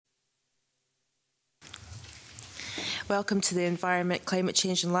Welcome to the Environment, Climate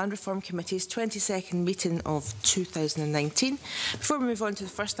Change and Land Reform Committee's 22nd meeting of 2019. Before we move on to the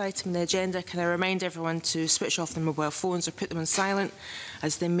first item on the agenda, can I remind everyone to switch off their mobile phones or put them on silent,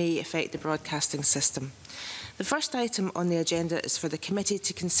 as they may affect the broadcasting system. The first item on the agenda is for the committee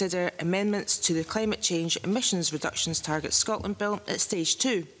to consider amendments to the Climate Change Emissions Reductions Target Scotland Bill at Stage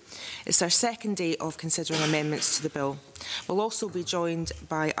 2. It's our second day of considering amendments to the bill. We'll also be joined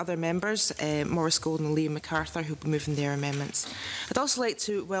by other members, Maurice Golden and Liam MacArthur, who will be moving their amendments. I'd also like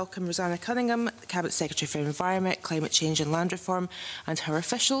to welcome Rosanna Cunningham, Cabinet Secretary for Environment, Climate Change and Land Reform, and her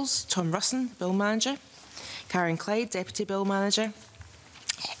officials, Tom Russon, Bill Manager, Karen Clyde, Deputy Bill Manager,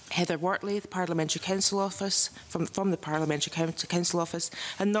 Heather Wortley, the Parliamentary Council Office, from the Parliamentary Council Office,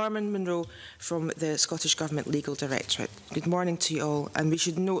 and Norman Munro from the Scottish Government Legal Directorate. Good morning to you all, and we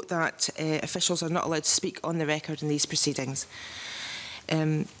should note that officials are not allowed to speak on the record in these proceedings.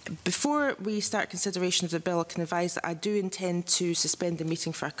 Before we start consideration of the bill, I can advise that I do intend to suspend the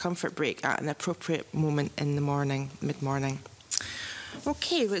meeting for a comfort break at an appropriate moment in the morning, mid-morning.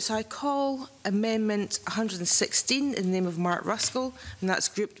 Okay, so I call Amendment 116 in the name of Mark Ruskell, and that's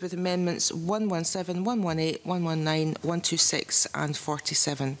grouped with Amendments 117, 118, 119, 126 and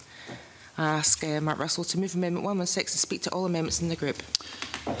 47. I ask Mark Ruskell to move Amendment 116 and speak to all amendments in the group.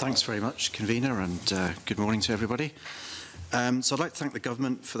 Thanks very much, Convener, and good morning to everybody. So I'd like to thank the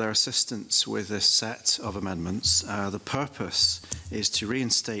Government for their assistance with this set of amendments. The purpose is to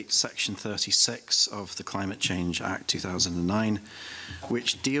reinstate Section 36 of the Climate Change Act 2009,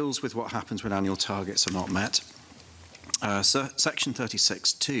 which deals with what happens when annual targets are not met. Section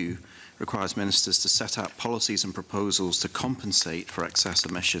 36(2) requires ministers to set out policies and proposals to compensate for excess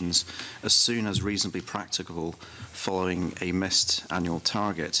emissions as soon as reasonably practicable following a missed annual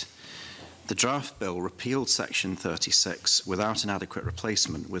target. The draft bill repealed Section 36 without an adequate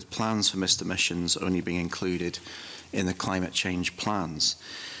replacement, with plans for missed emissions only being included in the climate change plans.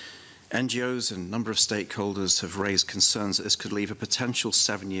 NGOs and a number of stakeholders have raised concerns that this could leave a potential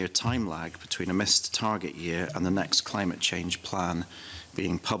 7-year time lag between a missed target year and the next climate change plan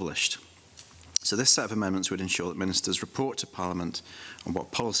being published. So this set of amendments would ensure that ministers report to Parliament on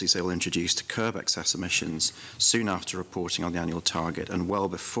what policies they will introduce to curb excess emissions soon after reporting on the annual target and well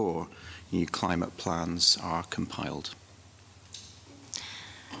before new climate plans are compiled.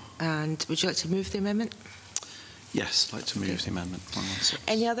 And would you like to move the amendment? Yes, I'd like to move the amendment 116.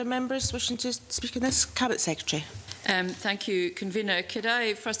 Any other members wishing to speak on this? Cabinet Secretary. Thank you, Convener. Could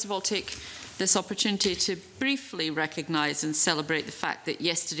I first of all take this opportunity to briefly recognise and celebrate the fact that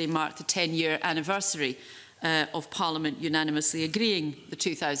yesterday marked the 10-year anniversary of Parliament unanimously agreeing the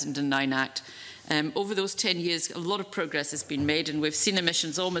 2009 Act. Over those 10 years, a lot of progress has been made, and we've seen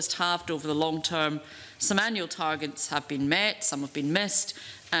emissions almost halved over the long term. Some annual targets have been met, some have been missed,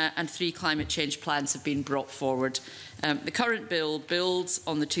 and 3 climate change plans have been brought forward. The current bill builds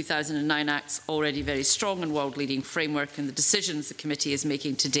on the 2009 Act's already very strong and world-leading framework, and the decisions the committee is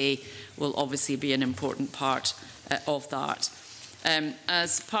making today will obviously be an important part of that.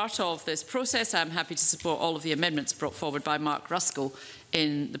 As part of this process, I'm happy to support all of the amendments brought forward by Mark Ruskell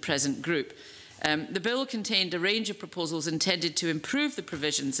in the present group. The bill contained a range of proposals intended to improve the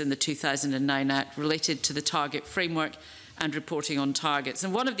provisions in the 2009 Act related to the target framework and reporting on targets.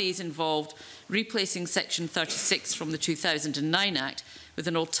 And one of these involved replacing Section 36 from the 2009 Act with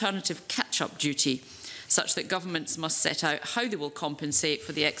an alternative catch-up duty, such that governments must set out how they will compensate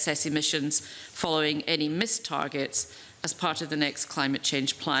for the excess emissions following any missed targets as part of the next climate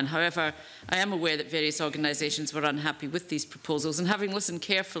change plan. However, I am aware that various organisations were unhappy with these proposals, and having listened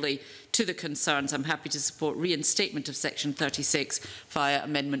carefully to the concerns, I'm happy to support reinstatement of Section 36 via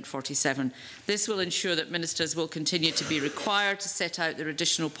Amendment 47. This will ensure that ministers will continue to be required to set out their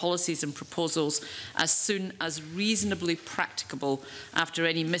additional policies and proposals as soon as reasonably practicable after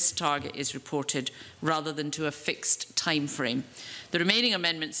any missed target is reported, rather than to a fixed time frame. The remaining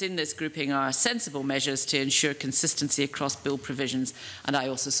amendments in this grouping are sensible measures to ensure consistency across bill provisions, and I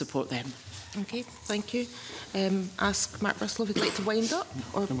also support them. Okay, thank you. Ask Mark Ruskell if he'd like to wind up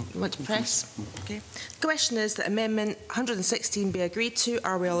or want to press. Okay. The question is that Amendment 116 be agreed to.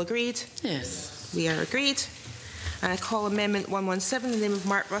 Are we all agreed? Yes. We are agreed. And I call Amendment 117 in the name of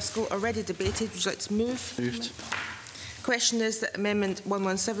Mark Ruskell, already debated. Would you like to move? Moved. The question is that Amendment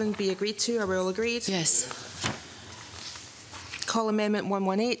 117 be agreed to. Are we all agreed? Yes. Call Amendment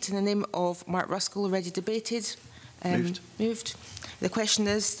 118 in the name of Mark Ruskell, already debated. Moved. The question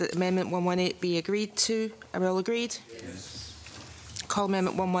is that Amendment 118 be agreed to. Are we all agreed? Yes. Call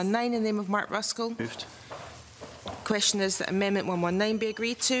Amendment 119 in the name of Mark Ruskell. Moved. The question is that Amendment 119 be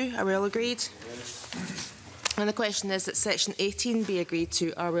agreed to. Are we all agreed? Yes. And the question is that Section 18 be agreed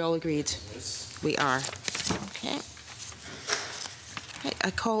to. Are we all agreed? Yes. We are. Okay. Okay,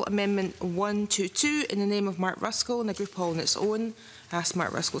 I call Amendment 122 in the name of Mark Ruskell and a group all on its own. I ask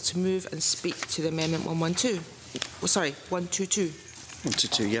Mark Ruskell to move and speak to the Amendment 112. Oh, sorry, 122.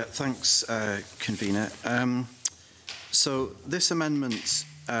 122, yeah, thanks, Convener. So this amendment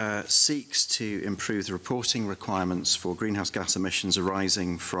seeks to improve the reporting requirements for greenhouse gas emissions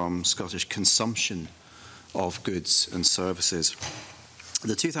arising from Scottish consumption of goods and services.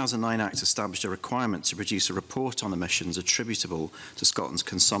 The 2009 Act established a requirement to produce a report on emissions attributable to Scotland's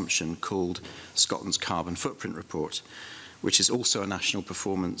consumption called Scotland's Carbon Footprint Report, which is also a national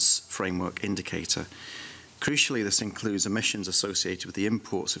performance framework indicator. Crucially, this includes emissions associated with the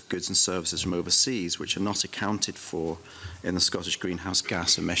imports of goods and services from overseas, which are not accounted for in the Scottish Greenhouse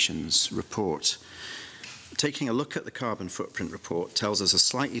Gas Emissions Report. Taking a look at the Carbon Footprint Report tells us a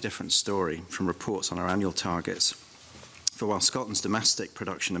slightly different story from reports on our annual targets. For while Scotland's domestic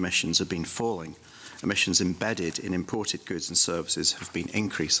production emissions have been falling, emissions embedded in imported goods and services have been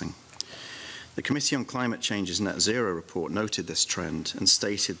increasing. The Committee on Climate Change's Net Zero report noted this trend and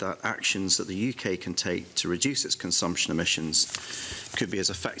stated that actions that the UK can take to reduce its consumption emissions could be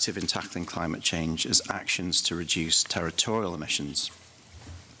as effective in tackling climate change as actions to reduce territorial emissions.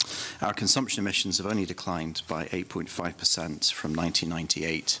 Our consumption emissions have only declined by 8.5% from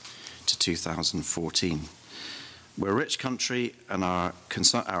 1998 to 2014. We're a rich country and our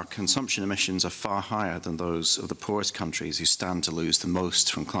consumption emissions are far higher than those of the poorest countries who stand to lose the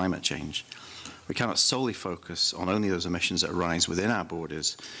most from climate change. We cannot solely focus on only those emissions that arise within our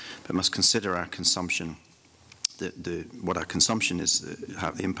borders, but must consider our consumption, what our consumption is,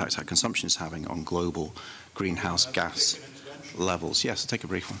 the impact our consumption is having on global greenhouse gas levels. Yes, I'll take a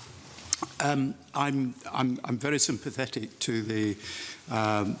brief one. I'm very sympathetic to the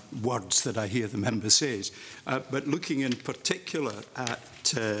words that I hear the member says, but looking in particular at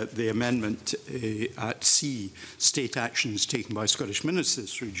the amendment at C, state actions taken by Scottish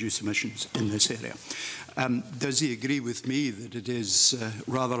ministers to reduce emissions in this area. Does he agree with me that it is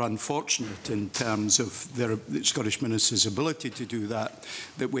rather unfortunate in terms of the Scottish ministers' ability to do that,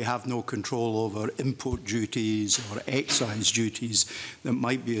 that we have no control over import duties or excise duties that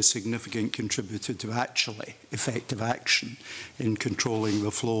might be a significant contributor to actually effective action in controlling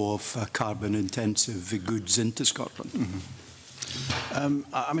the flow of carbon-intensive goods into Scotland? Mm-hmm.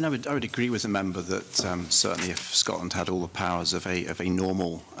 I mean, I would agree with the member that certainly if Scotland had all the powers of a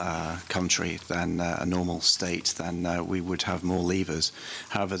normal country, then a normal state, then we would have more levers.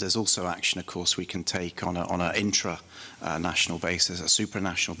 However, there's also action, of course, we can take on an intra-national basis, a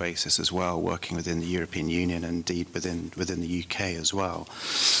supranational basis as well, working within the European Union and indeed within the UK as well.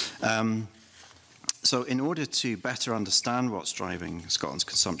 So in order to better understand what's driving Scotland's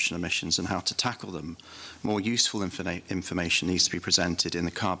consumption emissions and how to tackle them, more useful information needs to be presented in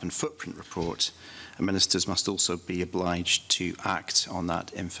the Carbon Footprint Report, and ministers must also be obliged to act on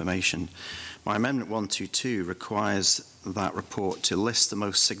that information. My Amendment 122 requires that report to list the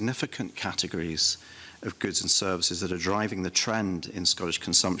most significant categories of goods and services that are driving the trend in Scottish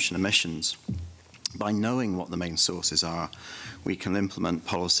consumption emissions. By knowing what the main sources are, we can implement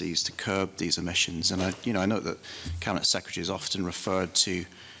policies to curb these emissions. And I know that Cabinet Secretary has often referred to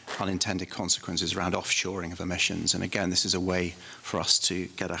unintended consequences around offshoring of emissions. And again, this is a way for us to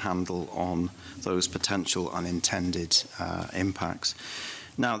get a handle on those potential unintended impacts.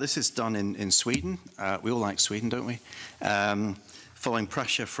 Now, this is done in Sweden. We all like Sweden, don't we? Following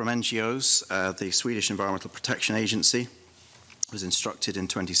pressure from NGOs, the Swedish Environmental Protection Agency was instructed in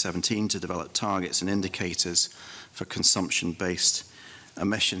 2017 to develop targets and indicators for consumption-based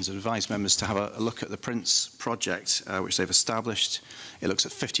emissions. I advise members to have a look at the PRINCE project, which they've established. It looks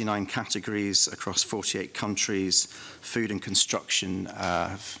at 59 categories across 48 countries. Food and construction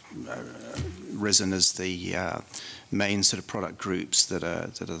have risen as the main sort of product groups that are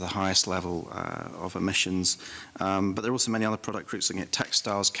the highest level of emissions. But there are also many other product groups looking at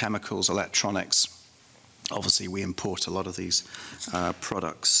textiles, chemicals, electronics. Obviously, we import a lot of these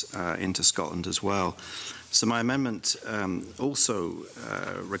products into Scotland as well. So my amendment also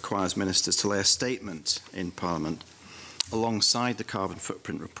requires ministers to lay a statement in Parliament alongside the Carbon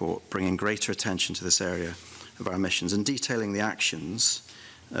Footprint Report, bringing greater attention to this area of our emissions and detailing the actions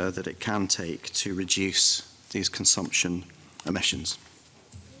that it can take to reduce these consumption emissions.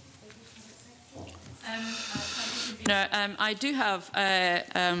 I do have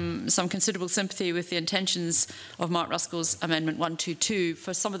some considerable sympathy with the intentions of Mark Ruskell's Amendment 122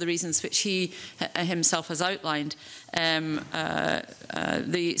 for some of the reasons which he himself has outlined.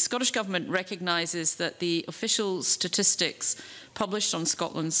 The Scottish Government recognises that the official statistics published on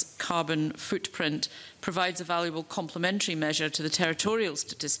Scotland's carbon footprint, provides a valuable complementary measure to the territorial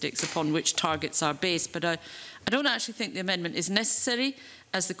statistics upon which targets are based. But I don't actually think the amendment is necessary,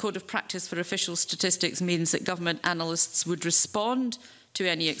 as the Code of Practice for Official Statistics means that government analysts would respond to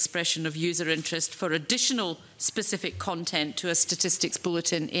any expression of user interest for additional specific content to a statistics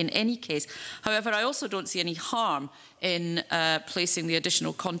bulletin in any case. However, I also don't see any harm in placing the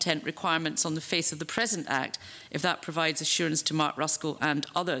additional content requirements on the face of the present Act, if that provides assurance to Mark Ruskell and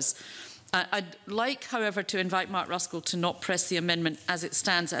others. I'd like, however, to invite Mark Ruskell to not press the amendment as it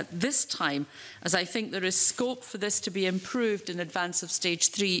stands at this time, as I think there is scope for this to be improved in advance of stage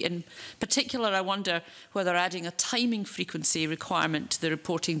 3. In particular, I wonder whether adding a timing frequency requirement to the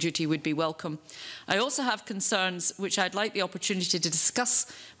reporting duty would be welcome. I also have concerns which I'd like the opportunity to discuss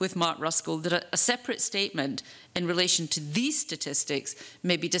with Mark Ruskell, that a separate statement in relation to these statistics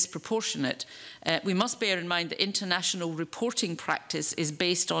may be disproportionate. We must bear in mind that international reporting practice is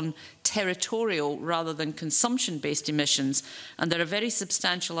based on territorial rather than consumption-based emissions, and there are very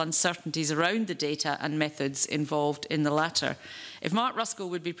substantial uncertainties around the data and methods involved in the latter. If Mark Ruskell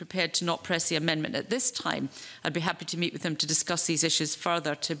would be prepared to not press the amendment at this time, I'd be happy to meet with him to discuss these issues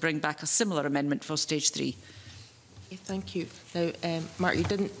further to bring back a similar amendment for stage 3. Okay, thank you. Now, Mark, you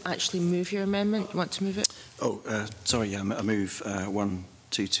didn't actually move your amendment. You want to move it? Oh, sorry, yeah, I move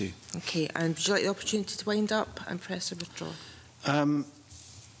 122. Okay, and would you like the opportunity to wind up and press or withdraw?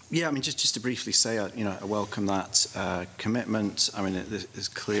 Yeah, I mean, just to briefly say, I welcome that commitment. I mean, it is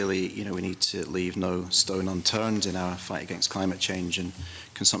clearly, we need to leave no stone unturned in our fight against climate change, and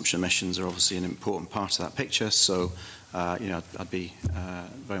consumption emissions are obviously an important part of that picture. So, I'd be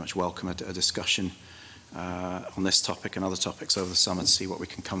very much welcome a discussion on this topic and other topics over the summer to see what we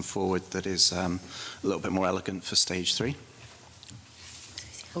can come forward that is a little bit more elegant for stage 3.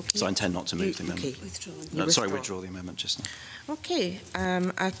 Okay. So I intend not to move the amendment. Okay. Withdraw the amendment just now. Okay,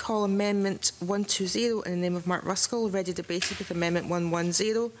 I call Amendment 120 in the name of Mark Ruskell, ready debated with Amendment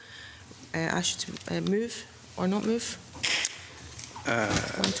 110. Ask you to move or not move.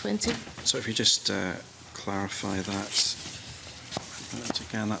 120. So if you just clarify that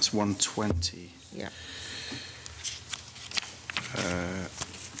again, that's 120. Yeah.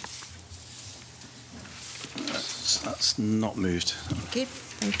 That's not moved. Okay,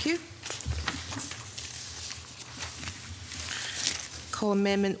 thank you. Call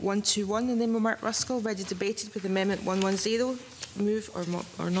Amendment 121 in the name of Mark Ruskell, ready debated with Amendment 110. Move or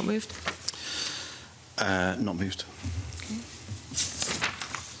not moved? Not moved. Okay.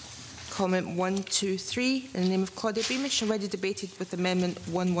 Call Amendment 123 in the name of Claudia Beamish, ready debated with Amendment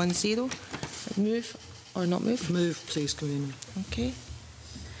 110. Move or not move? Move, please, Convener. Okay.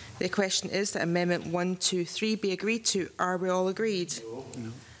 The question is that Amendment 123 be agreed to. Are we all agreed?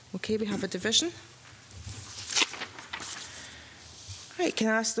 No. Okay, we have a division. Right, can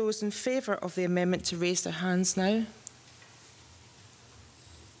I ask those in favour of the amendment to raise their hands now?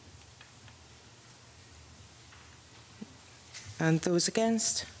 And those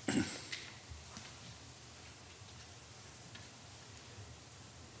against?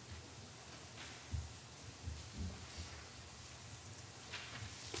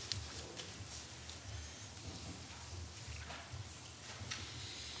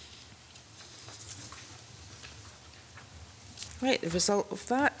 Right, the result of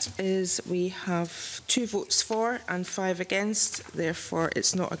that is we have 2 votes for and 5 against, therefore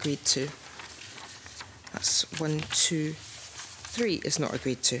it's not agreed to. That's 123 is not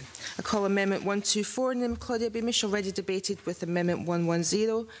agreed to. I call Amendment 124 in the name of Claudia Beamish, already debated with Amendment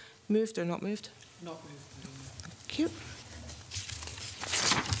 110. Moved or not moved? Not moved. Thank you.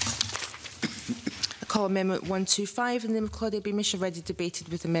 I call Amendment 125 in the name of Claudia Beamish, already debated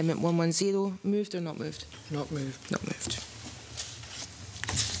with Amendment 110. Moved or not moved? Not moved. Not moved.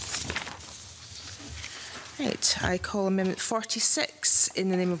 Right, I call Amendment 46 in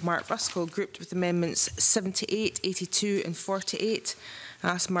the name of Mark Ruskell, grouped with Amendments 78, 82 and 48. I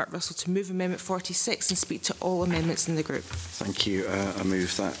ask Mark Ruskell to move Amendment 46 and speak to all amendments in the group. Thank you. I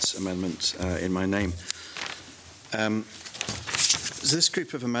move that amendment in my name. This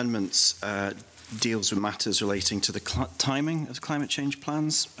group of amendments deals with matters relating to the timing of climate change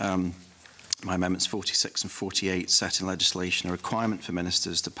plans. My amendments 46 and 48 set in legislation a requirement for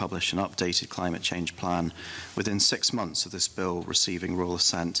ministers to publish an updated climate change plan within 6 months of this bill receiving royal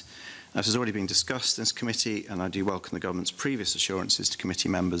assent. This has already been discussed in this committee, and I do welcome the government's previous assurances to committee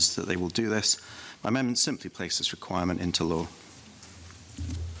members that they will do this. My amendment simply places this requirement into law.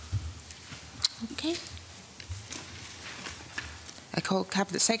 Okay. I call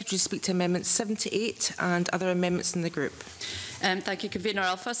Cabinet Secretary to speak to Amendments 78 and other amendments in the group. Thank you, Convener.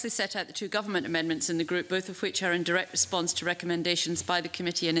 I'll firstly set out the two government amendments in the group, both of which are in direct response to recommendations by the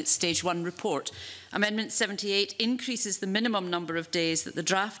committee in its Stage 1 report. Amendment 78 increases the minimum number of days that the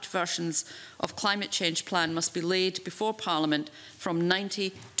draft versions of climate change plan must be laid before Parliament from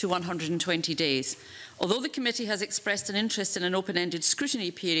 90 to 120 days. Although the committee has expressed an interest in an open-ended scrutiny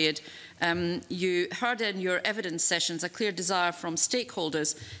period, you heard in your evidence sessions a clear desire from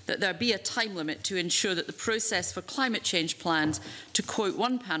stakeholders that there be a time limit to ensure that the process for climate change plans, to quote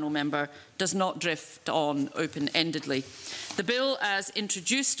one panel member, does not drift on open-endedly. The bill, as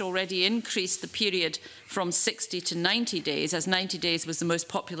introduced, already increased the period from 60 to 90 days, as 90 days was the most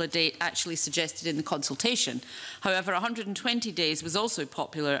popular date actually suggested in the consultation. However, 120 days was also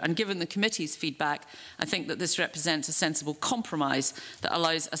popular, and given the committee's feedback, I think that this represents a sensible compromise that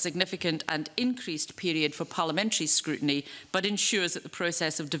allows a significant and increased period for parliamentary scrutiny, but ensures that the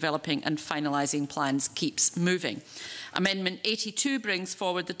process of developing and finalising plans keeps moving. Amendment 82 brings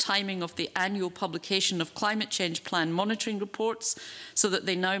forward the timing of the annual publication of climate change plan monitoring reports so that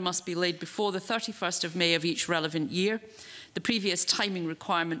they now must be laid before the 31st of May of each relevant year. The previous timing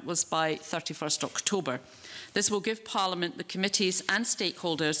requirement was by 31st October. This will give Parliament, the committees and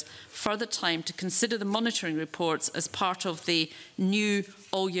stakeholders further time to consider the monitoring reports as part of the new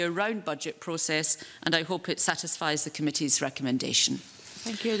all-year-round budget process, and I hope it satisfies the committee's recommendation.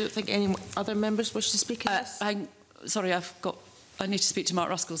 Thank you. I don't think any other members wish to speak on this. Sorry, I need to speak to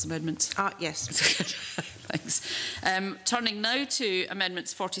Mark Ruskell's amendments. Yes. Thanks. Turning now to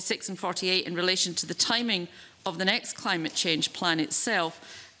Amendments 46 and 48 in relation to the timing of the next climate change plan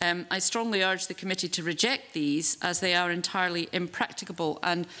itself, I strongly urge the committee to reject these as they are entirely impracticable.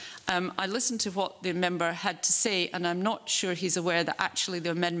 And I listened to what the member had to say, and I'm not sure he's aware that actually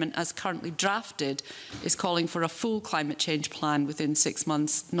the amendment as currently drafted is calling for a full climate change plan within 6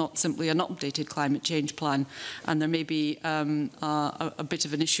 months, not simply an updated climate change plan. And there may be a bit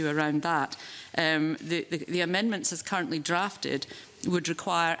of an issue around that. The amendments as currently drafted would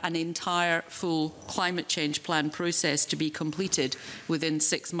require an entire full climate change plan process to be completed within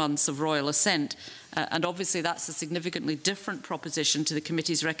 6 months of royal assent. And obviously that's a significantly different proposition to the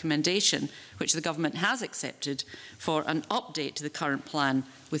committee's recommendation, which the government has accepted, for an update to the current plan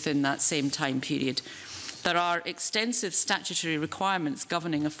within that same time period. There are extensive statutory requirements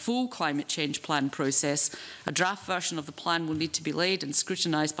governing a full climate change plan process. A draft version of the plan will need to be laid and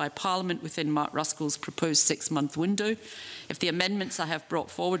scrutinised by Parliament within Mark Ruskell's proposed 6-month window. If the amendments I have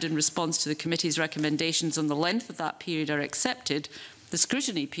brought forward in response to the committee's recommendations on the length of that period are accepted, the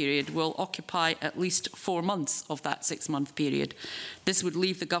scrutiny period will occupy at least 4 months of that 6-month period. This would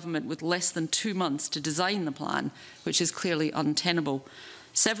leave the government with less than 2 months to design the plan, which is clearly untenable.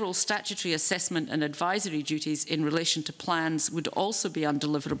 Several statutory assessment and advisory duties in relation to plans would also be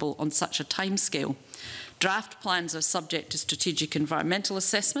undeliverable on such a timescale. Draft plans are subject to strategic environmental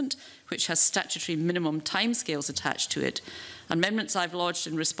assessment, which has statutory minimum timescales attached to it. Amendments I've lodged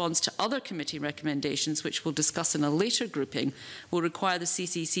in response to other committee recommendations, which we'll discuss in a later grouping, will require the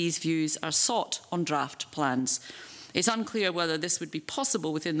CCC's views are sought on draft plans. It's unclear whether this would be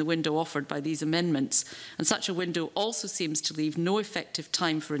possible within the window offered by these amendments, and such a window also seems to leave no effective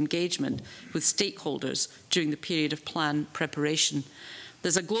time for engagement with stakeholders during the period of plan preparation.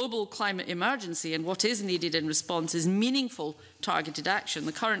 There's a global climate emergency, and what is needed in response is meaningful targeted action.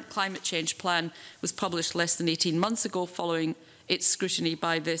 The current climate change plan was published less than 18 months ago following its scrutiny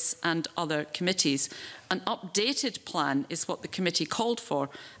by this and other committees. An updated plan is what the committee called for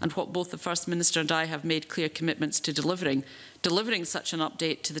and what both the First Minister and I have made clear commitments to delivering. Delivering such an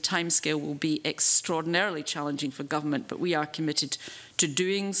update to the timescale will be extraordinarily challenging for government, but we are committed to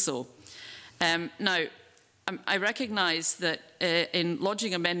doing so. Now, I recognise that in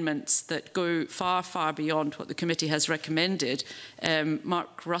lodging amendments that go far, far beyond what the committee has recommended,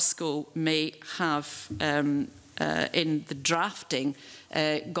 Mark Ruskell may have in the drafting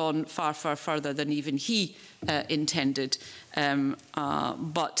gone far, far further than even he intended.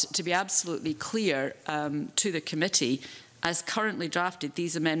 But to be absolutely clear to the committee, as currently drafted,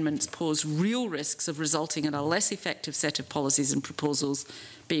 these amendments pose real risks of resulting in a less effective set of policies and proposals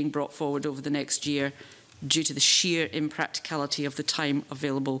being brought forward over the next year due to the sheer impracticality of the time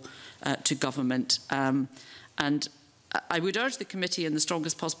available to government. And I would urge the committee in the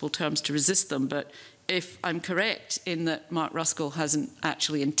strongest possible terms to resist them, but if I'm correct in that Mark Ruskell hasn't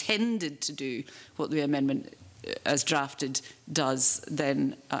actually intended to do what the amendment as drafted does,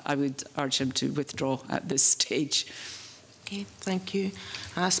 then I would urge him to withdraw at this stage. Okay, thank you.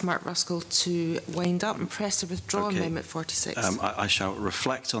 I ask Mark Ruskell to wind up and press to withdraw Amendment 46. I shall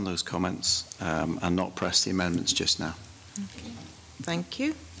reflect on those comments and not press the amendments just now. Okay, thank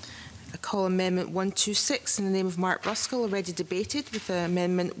you. I call Amendment 126 in the name of Mark Ruskell, already debated, with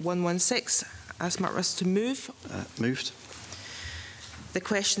Amendment 116. Ask Mark Ruskell to move. Moved. The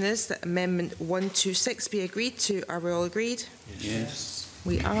question is that Amendment 126 be agreed to. Are we all agreed? Yes.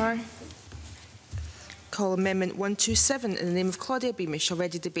 We are. Call Amendment 127 in the name of Claudia Beamish,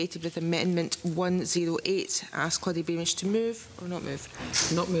 already debated, with Amendment 108. Ask Claudia Beamish to move or not move.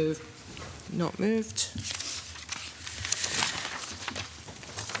 Not move. Not moved.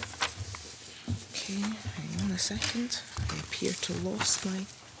 Okay, hang on a second. I appear to have lost my...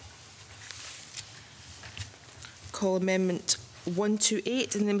 Call Amendment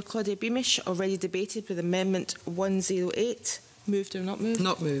 128 in the name of Claudia Beamish, already debated, with Amendment 108. Moved or not moved?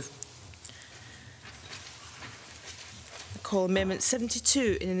 Not move. Call Amendment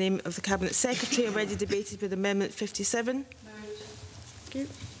 72 in the name of the Cabinet Secretary, already debated, with Amendment 57. Thank you.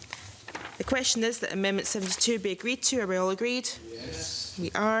 The question is that Amendment 72 be agreed to. Are we all agreed? Yes.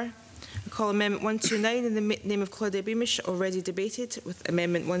 We are. I call Amendment 129 in the name of Claudia Beamish, already debated, with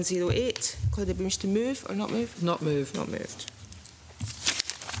Amendment 108. Claudia Beamish to move or not move? Not move. Not moved.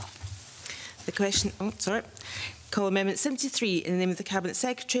 The question, Call Amendment 73 in the name of the Cabinet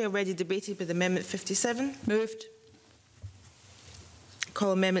Secretary, already debated, with Amendment 57. Moved.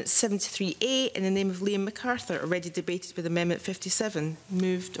 Call Amendment 73A in the name of Liam MacArthur, already debated, with Amendment 57.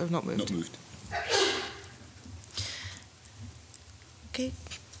 Moved or not moved? Not moved. Okay.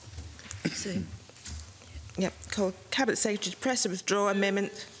 Yep. Call Cabinet Secretary to press or withdraw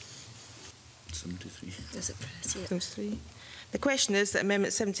Amendment 73. Does it press? Yeah. 73. The question is that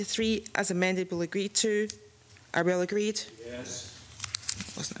Amendment 73, as amended, will agree to. Are we all agreed? Yes.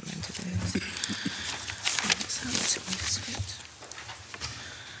 It wasn't amended. Let's have it in the script.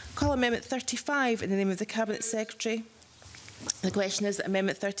 Call Amendment 35 in the name of the Cabinet Secretary. The question is that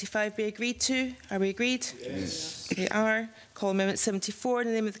Amendment 35 be agreed to. Are we agreed? Yes. We are. Call Amendment 74 in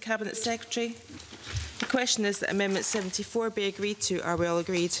the name of the Cabinet Secretary. The question is that Amendment 74 be agreed to. Are we all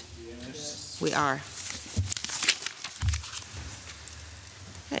agreed? Yes. We are.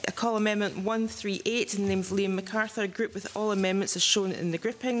 Right, I call Amendment 138 in the name of Liam MacArthur, group with all amendments as shown in the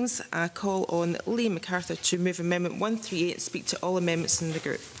groupings. I call on Liam MacArthur to move Amendment 138 and speak to all amendments in the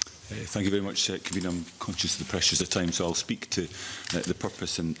group. Thank you very much, Convener. I'm conscious of the pressures of time, so I'll speak to the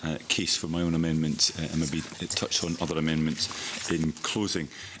purpose and case for my own amendments and maybe touch on other amendments in closing.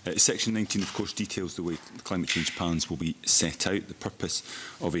 Section 19, of course, details the way climate change plans will be set out. The purpose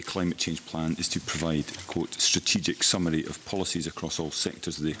of a climate change plan is to provide, quote, strategic summary of policies across all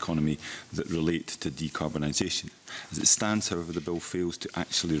sectors of the economy that relate to decarbonisation. As it stands, however, the bill fails to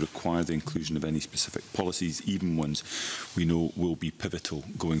actually require the inclusion of any specific policies, even ones we know will be pivotal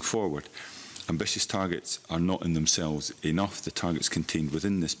going forward. Ambitious targets are not in themselves enough. The targets contained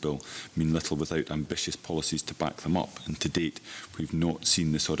within this bill mean little without ambitious policies to back them up. And to date, we've not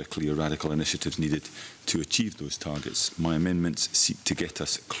seen the sort of clear radical initiatives needed to achieve those targets. My amendments seek to get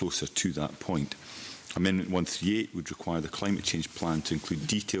us closer to that point. Amendment 138 would require the climate change plan to include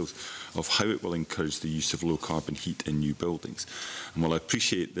details of how it will encourage the use of low-carbon heat in new buildings. And while I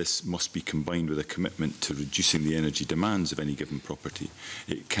appreciate this must be combined with a commitment to reducing the energy demands of any given property,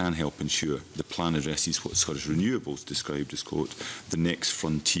 it can help ensure the plan addresses what Scottish Renewables described as, quote, the next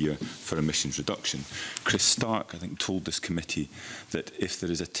frontier for emissions reduction. Chris Stark, I think, told this committee that if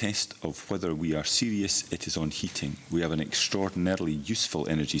there is a test of whether we are serious, it is on heating. We have an extraordinarily useful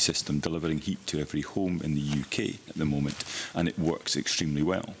energy system delivering heat to every home in the UK at the moment, and it works extremely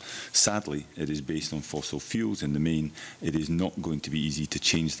well. Sadly, it is based on fossil fuels in the main. It is not going to be easy to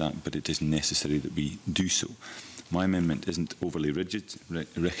change that, but it is necessary that we do so. My amendment isn't overly rigid,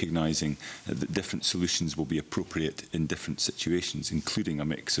 recognising that different solutions will be appropriate in different situations, including a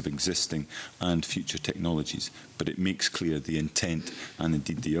mix of existing and future technologies, but it makes clear the intent and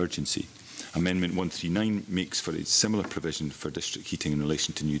indeed the urgency. Amendment 139 makes for a similar provision for district heating in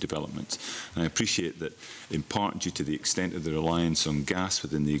relation to new developments. And I appreciate that, in part due to the extent of the reliance on gas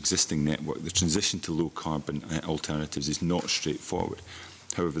within the existing network, the transition to low-carbon alternatives is not straightforward.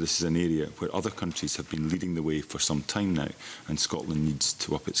 However, this is an area where other countries have been leading the way for some time now, and Scotland needs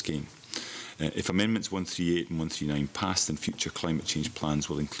to up its game. If Amendments 138 and 139 pass, then future climate change plans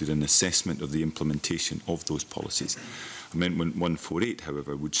will include an assessment of the implementation of those policies. Amendment 148,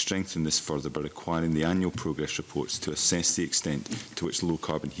 however, would strengthen this further by requiring the annual progress reports to assess the extent to which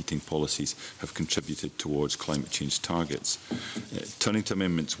low-carbon heating policies have contributed towards climate change targets. Turning to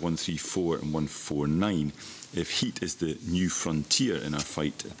Amendments 134 and 149, If heat is the new frontier in our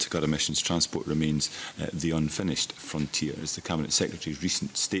fight to cut emissions, transport remains the unfinished frontier. As the Cabinet Secretary's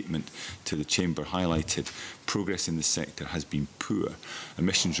recent statement to the Chamber highlighted, progress in the sector has been poor.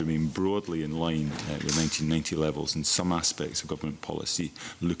 Emissions remain broadly in line with 1990 levels, and some aspects of government policy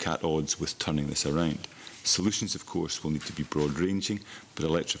look at odds with turning this around. Solutions, of course, will need to be broad-ranging, but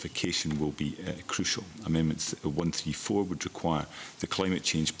electrification will be crucial. Amendment 134 would require the climate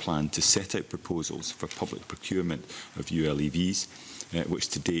change plan to set out proposals for public procurement of ULEVs, which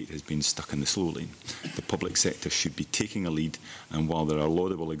to date has been stuck in the slow lane. The public sector should be taking a lead, and while there are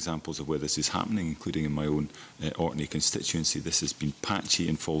laudable examples of where this is happening, including in my own Orkney constituency, this has been patchy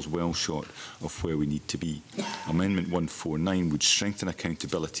and falls well short of where we need to be. Amendment 149 would strengthen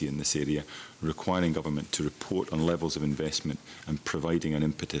accountability in this area, requiring government to report on levels of investment and providing an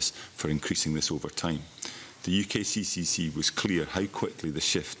impetus for increasing this over time. The UK CCC was clear how quickly the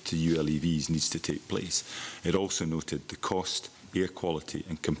shift to ULEVs needs to take place. It also noted the cost, air quality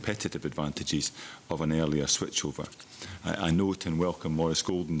and competitive advantages of an earlier switchover. I note and welcome Maurice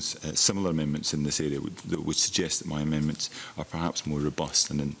Golden's similar amendments in this area that would suggest that my amendments are perhaps more robust,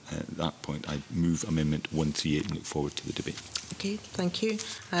 and at that point I move Amendment 138 and look forward to the debate. Okay, thank you.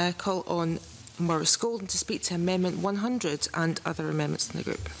 Call on Maurice Golden to speak to Amendment 100 and other amendments in the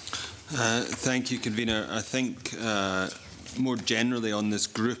group. Thank you, Convener. I think more generally on this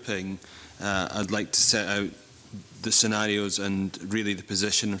grouping, I'd like to set out the scenarios and really the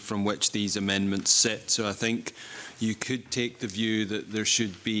position from which these amendments sit. So I think you could take the view that there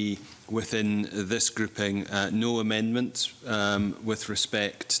should be within this grouping no amendments with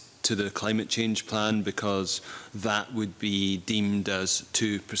respect to the climate change plan, because that would be deemed as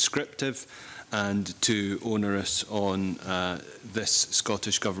too prescriptive and too onerous on this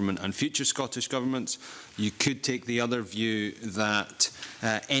Scottish Government and future Scottish Governments. You could take the other view that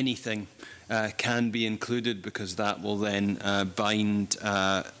anything can be included, because that will then bind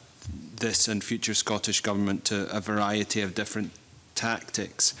this and future Scottish Government to a variety of different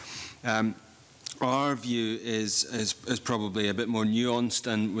tactics. Our view is probably a bit more nuanced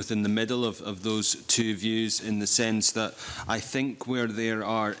and within the middle of those two views, in the sense that I think where there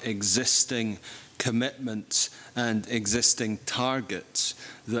are existing commitments and existing targets,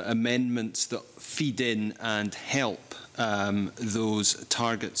 the amendments that feed in and help those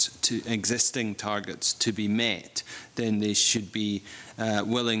targets, existing targets, to be met, then they should be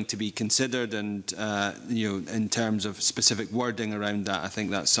willing to be considered. And in terms of specific wording around that, I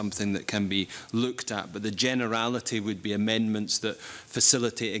think that's something that can be looked at. But the generality would be amendments that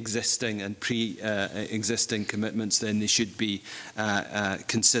facilitate existing and pre-existing commitments. Then they should be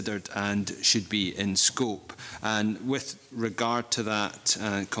considered and should be in scope. And with regard to that,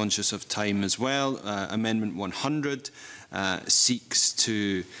 conscious of time as well, Amendment 100 seeks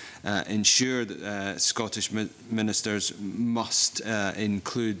to ensure that Scottish ministers must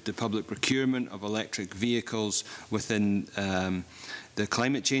include the public procurement of electric vehicles within the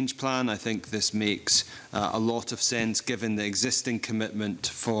climate change plan. I think this makes a lot of sense given the existing commitment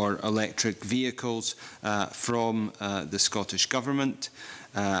for electric vehicles from the Scottish Government.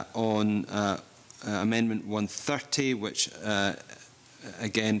 On Amendment 130, which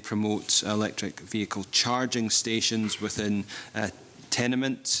again promotes electric vehicle charging stations within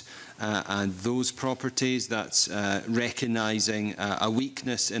tenements and those properties. That's recognising a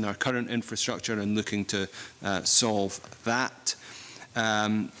weakness in our current infrastructure and looking to solve that.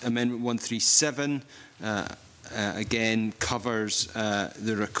 Amendment 137 again covers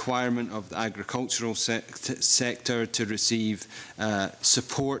the requirement of the agricultural sector to receive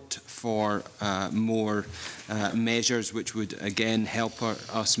support for more measures which would again help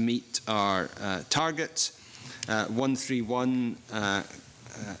us meet our targets. 131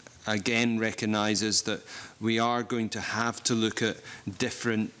 again recognises that we are going to have to look at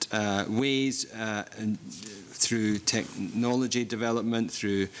different ways through technology development,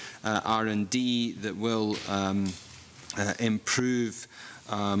 through R&D that will improve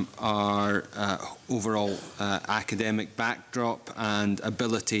our overall academic backdrop and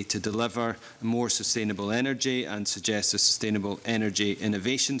ability to deliver more sustainable energy, and suggest a Sustainable Energy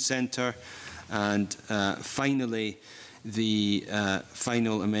Innovation Centre. And finally, the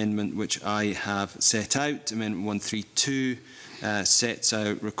final amendment which I have set out, Amendment 132, sets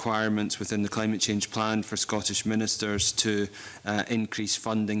out requirements within the climate change plan for Scottish ministers to increase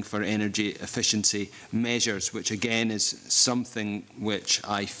funding for energy efficiency measures, which again is something which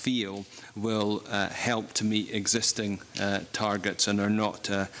I feel will help to meet existing targets and are not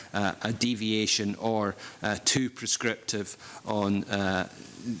a deviation or too prescriptive on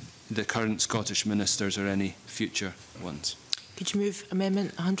the current Scottish ministers or any future ones. Could you move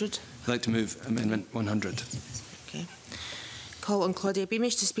Amendment 100? I'd like to move Amendment 100. Okay. Call on Claudia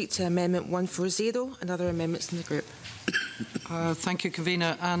Beamish to speak to Amendment 140 and other amendments in the group. Thank you,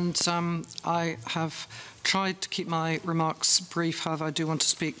 Convener. And I have tried to keep my remarks brief. However, I do want to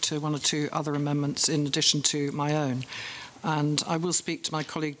speak to one or two other amendments in addition to my own. And I will speak to my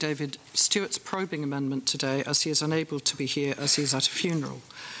colleague David Stewart's probing amendment today, as he is unable to be here as he is at a funeral.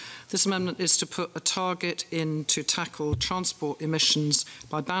 This amendment is to put a target in to tackle transport emissions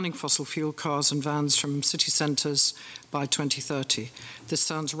by banning fossil fuel cars and vans from city centres by 2030. This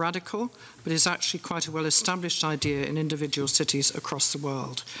sounds radical, but is actually quite a well-established idea in individual cities across the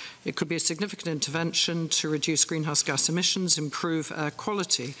world. It could be a significant intervention to reduce greenhouse gas emissions, improve air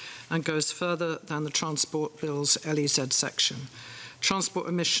quality, and goes further than the Transport Bill's LEZ section. Transport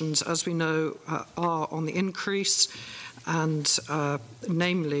emissions, as we know, are on the increase, and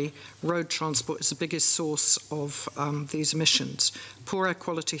namely, road transport is the biggest source of these emissions. Poor air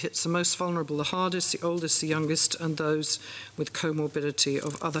quality hits the most vulnerable the hardest, the oldest, the youngest, and those with comorbidity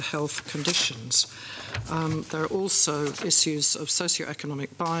of other health conditions. There are also issues of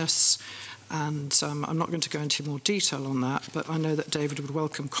socioeconomic bias, and I'm not going to go into more detail on that, but I know that David would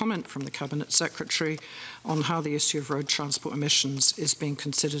welcome comment from the Cabinet Secretary on how the issue of road transport emissions is being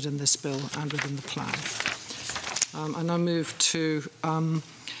considered in this bill and within the plan. I now move to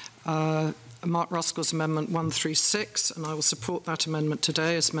Mark Ruskell's Amendment 136, and I will support that amendment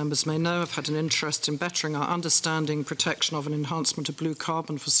today. As members may know, I've had an interest in bettering our understanding, protection of and enhancement of blue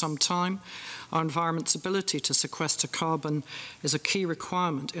carbon for some time. Our environment's ability to sequester carbon is a key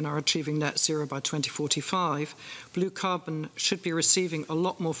requirement in our achieving net zero by 2045. Blue carbon should be receiving a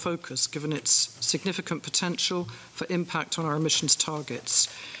lot more focus given its significant potential for impact on our emissions targets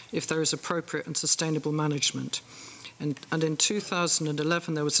if there is appropriate and sustainable management. And in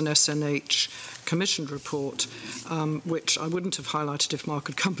 2011, there was an SNH commissioned report, which I wouldn't have highlighted if Mark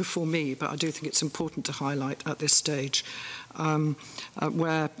had come before me, but I do think it's important to highlight at this stage,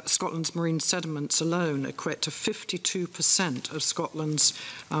 where Scotland's marine sediments alone equate to 52% of Scotland's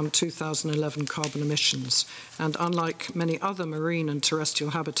 2011 carbon emissions. And unlike many other marine and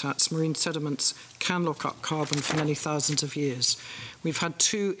terrestrial habitats, marine sediments can lock up carbon for many thousands of years. We've had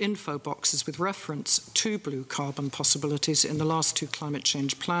 2 info boxes with reference to blue carbon possibilities in the last 2 climate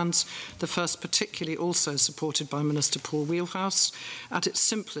change plans, the first particularly also supported by Minister Paul Wheelhouse. At its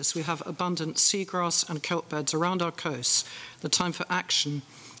simplest, we have abundant seagrass and kelp beds around our coasts. The time for action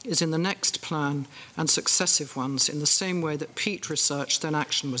is in the next plan and successive ones in the same way that peat research, then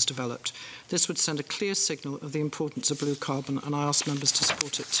action, was developed. This would send a clear signal of the importance of blue carbon, and I ask members to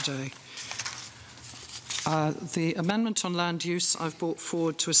support it today. The amendment on land use I've brought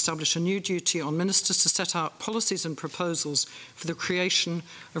forward to establish a new duty on ministers to set out policies and proposals for the creation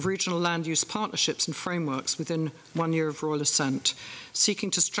of regional land use partnerships and frameworks within 1 year of royal assent,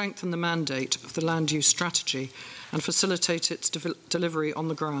 seeking to strengthen the mandate of the land use strategy and facilitate its delivery on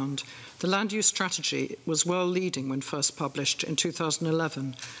the ground. The land use strategy was world leading when first published in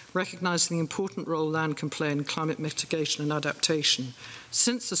 2011, recognising the important role land can play in climate mitigation and adaptation.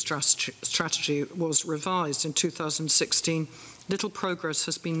 Since the strategy was revised in 2016, little progress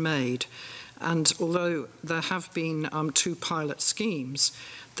has been made. And although there have been 2 pilot schemes,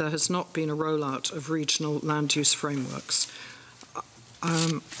 there has not been a rollout of regional land use frameworks.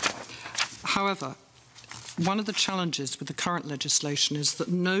 However, one of the challenges with the current legislation is that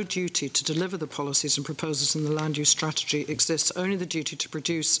no duty to deliver the policies and proposals in the land use strategy exists, only the duty to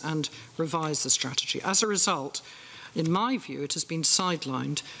produce and revise the strategy. As a result, in my view, it has been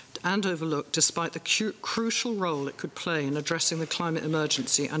sidelined and overlooked despite the crucial role it could play in addressing the climate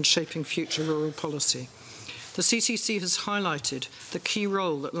emergency and shaping future rural policy. The CCC has highlighted the key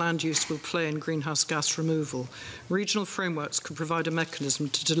role that land use will play in greenhouse gas removal. Regional frameworks could provide a mechanism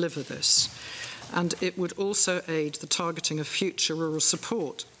to deliver this. And it would also aid the targeting of future rural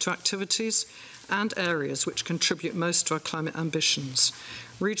support to activities and areas which contribute most to our climate ambitions.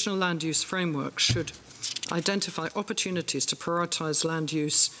 Regional land use frameworks should identify opportunities to prioritise land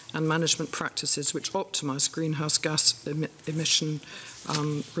use and management practices which optimise greenhouse gas emission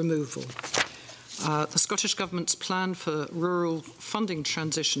removal. The Scottish Government's plan for rural funding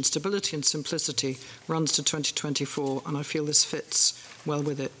transition, stability and simplicity runs to 2024, and I feel this fits well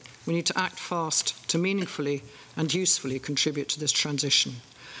with it. We need to act fast to meaningfully and usefully contribute to this transition.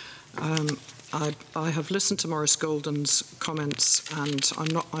 I have listened to Maurice Golden's comments, and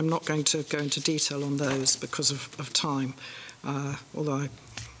I'm not going to go into detail on those because of time, although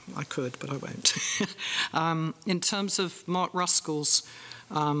I could, but I won't. In terms of Mark Ruskell's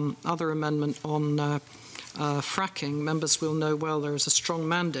other amendment on fracking, members will know well there is a strong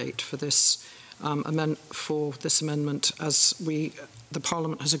mandate for this amendment, as we the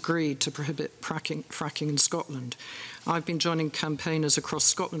Parliament has agreed to prohibit fracking in Scotland. I've been joining campaigners across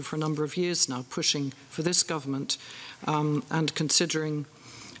Scotland for a number of years now, pushing for this government and considering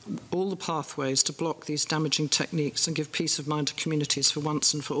all the pathways to block these damaging techniques and give peace of mind to communities for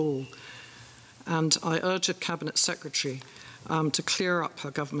once and for all. And I urge a Cabinet Secretary to clear up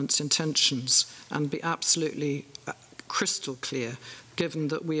her government's intentions and be absolutely crystal clear, given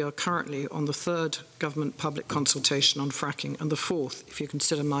that we are currently on the 3rd government public consultation on fracking and the 4th, if you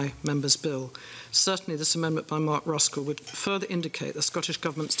consider my member's bill. Certainly this amendment by Mark Ruskell would further indicate the Scottish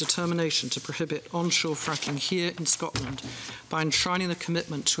Government's determination to prohibit onshore fracking here in Scotland by enshrining the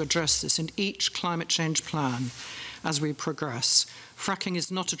commitment to address this in each climate change plan as we progress. Fracking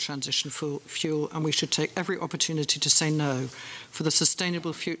is not a transition fuel, and we should take every opportunity to say no for the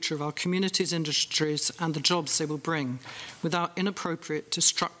sustainable future of our communities, industries and the jobs they will bring without inappropriate,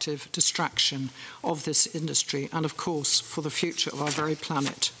 destructive distraction of this industry and, of course, for the future of our very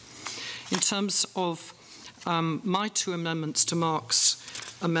planet. In terms of my 2 amendments to Mark's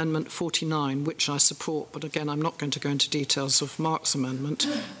Amendment 49, which I support, but again, I'm not going to go into details of Mark's amendment,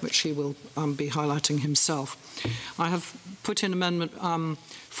 which he will be highlighting himself. I have put in Amendment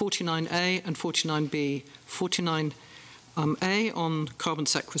 49A and 49B. 49A on carbon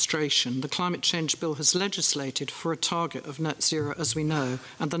sequestration. The Climate Change Bill has legislated for a target of net zero, as we know,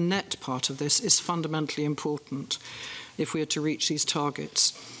 and the net part of this is fundamentally important if we are to reach these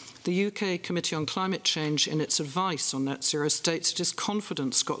targets. The UK Committee on Climate Change, in its advice on net zero, states it is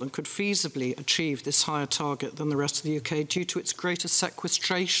confident Scotland could feasibly achieve this higher target than the rest of the UK due to its greater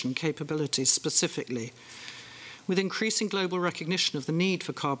sequestration capabilities specifically. With increasing global recognition of the need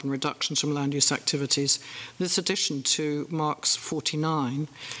for carbon reductions from land use activities, this addition to Mark's 49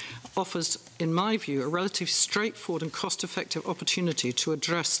 offers, in my view, a relatively straightforward and cost-effective opportunity to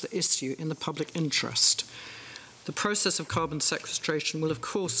address the issue in the public interest. The process of carbon sequestration will, of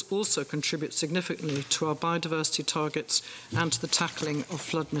course, also contribute significantly to our biodiversity targets and to the tackling of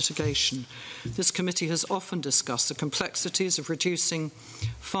flood mitigation. This committee has often discussed the complexities of reducing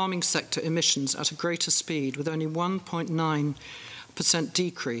farming sector emissions at a greater speed, with only 1.9%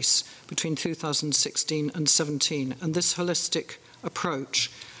 decrease between 2016 and 17, and this holistic approach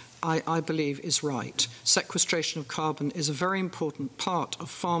I believe is right. Sequestration of carbon is a very important part of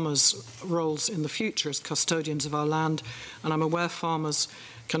farmers' roles in the future as custodians of our land, and I'm aware farmers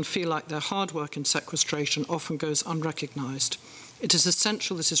can feel like their hard work in sequestration often goes unrecognised. It is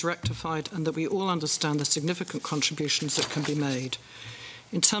essential this is rectified and that we all understand the significant contributions that can be made.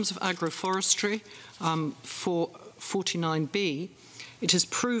 In terms of agroforestry, for 49B, it is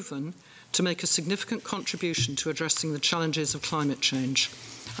proven to make a significant contribution to addressing the challenges of climate change.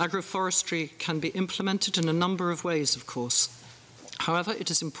 Agroforestry can be implemented in a number of ways, of course. However,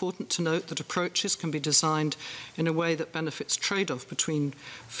 it is important to note that approaches can be designed in a way that benefits trade-off between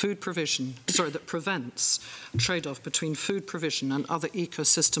food provision, that prevents trade-off between food provision and other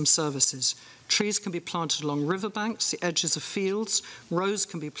ecosystem services. Trees can be planted along riverbanks, the edges of fields. Rows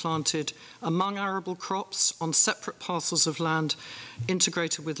can be planted among arable crops on separate parcels of land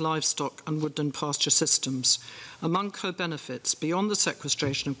integrated with livestock and woodland pasture systems. Among co-benefits beyond the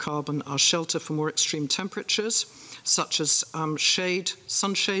sequestration of carbon are shelter for more extreme temperatures, such as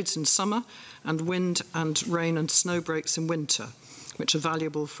sunshades in summer, and wind and rain and snow breaks in winter, which are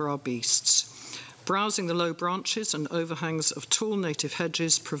valuable for our beasts. Browsing the low branches and overhangs of tall native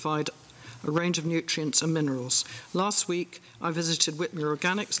hedges provide a range of nutrients and minerals. Last week, I visited Whitmere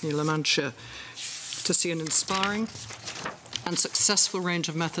Organics near La Mancha to see an inspiring and successful range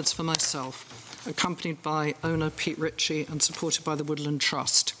of methods for myself, accompanied by owner Pete Ritchie and supported by the Woodland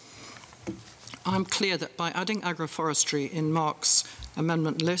Trust. I'm clear that by adding agroforestry in Mark's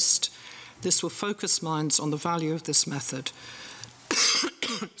amendment list, this will focus minds on the value of this method.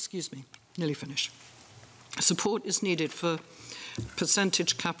 Excuse me, nearly finished. Support is needed for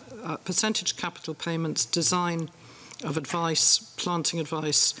percentage capital payments, design of advice, planting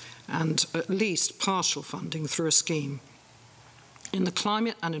advice, and at least partial funding through a scheme. In the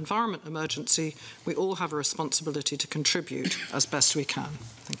climate and environment emergency, we all have a responsibility to contribute as best we can.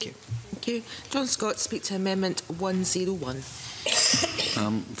 Thank you. Thank you. John Scott, speak to Amendment 101.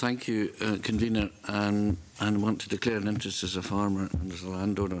 Thank you, Convener, and want to declare an interest as a farmer and as a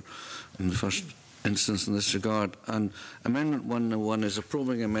landowner in the first instance in this regard. And Amendment 101 is a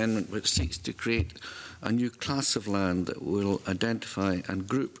probing amendment which seeks to create a new class of land that will identify and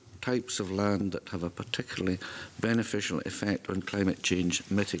group types of land that have a particularly beneficial effect on climate change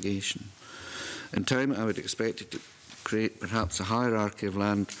mitigation. In time, I would expect it to create perhaps a hierarchy of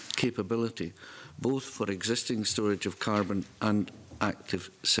land capability, both for existing storage of carbon and active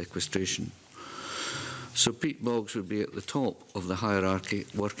sequestration. So peat bogs would be at the top of the hierarchy,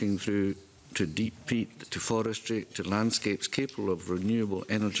 working through to deep peat, to forestry, to landscapes capable of renewable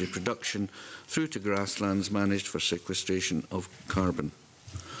energy production, through to grasslands managed for sequestration of carbon.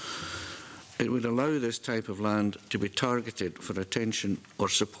 It would allow this type of land to be targeted for attention or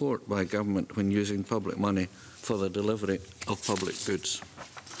support by government when using public money for the delivery of public goods.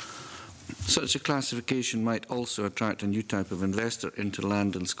 Such a classification might also attract a new type of investor into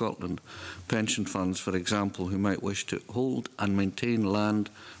land in Scotland, pension funds, for example, who might wish to hold and maintain land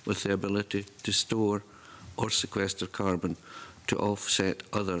with the ability to store or sequester carbon to offset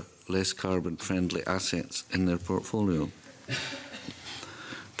other less carbon-friendly assets in their portfolio.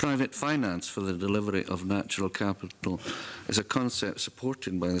 Private finance for the delivery of natural capital is a concept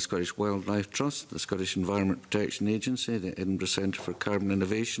supported by the Scottish Wildlife Trust, the Scottish Environment Protection Agency, the Edinburgh Centre for Carbon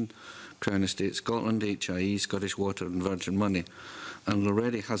Innovation, Crown Estate Scotland, HIE, Scottish Water and Virgin Money, and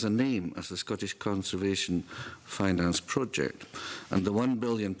already has a name as the Scottish Conservation Finance Project. And the £1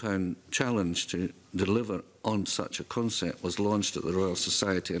 billion challenge to deliver on such a concept was launched at the Royal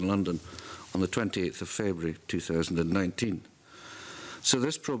Society in London on the 28th of February 2019. So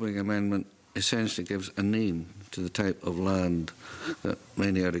this probing amendment essentially gives a name to the type of land that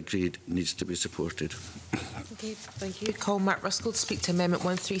many are agreed needs to be supported. Okay, thank you. Call Matt Ruskell to speak to Amendment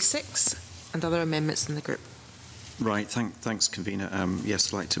 136 and other amendments in the group. Right, thanks, Convener.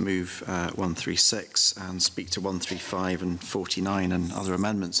 Yes, I'd like to move 136 and speak to 135 and 49 and other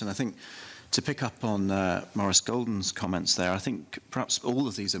amendments. And I think to pick up on Maurice Golden's comments there, I think perhaps all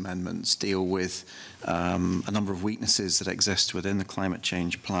of these amendments deal with a number of weaknesses that exist within the climate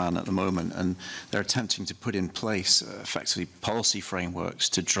change plan at the moment, and they're attempting to put in place effectively policy frameworks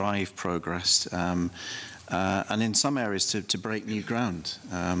to drive progress and in some areas to break new ground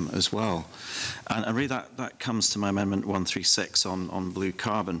as well. And really that comes to my Amendment 136 on blue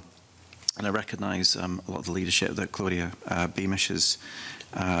carbon. And I recognise a lot of the leadership that Claudia Beamish has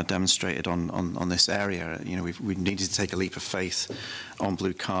demonstrated on this area. You know, we needed to take a leap of faith on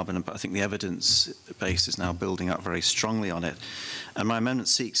blue carbon, but I think the evidence base is now building up very strongly on it. And my amendment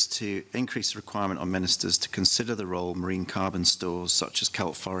seeks to increase the requirement on ministers to consider the role marine carbon stores such as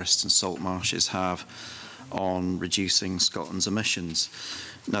kelp forests and salt marshes have on reducing Scotland's emissions.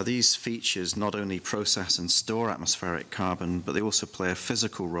 Now, these features not only process and store atmospheric carbon, but they also play a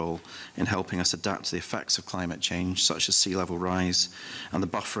physical role in helping us adapt to the effects of climate change, such as sea level rise and the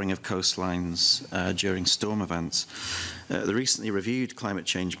buffering of coastlines during storm events. The recently reviewed climate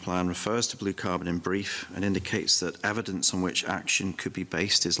change plan refers to blue carbon in brief and indicates that evidence on which action could be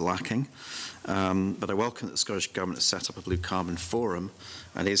based is lacking. But I welcome that the Scottish Government has set up a blue carbon forum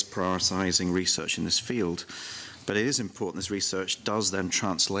and is prioritising research in this field. But it is important this research does then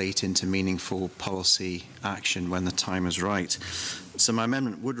translate into meaningful policy action when the time is right. So my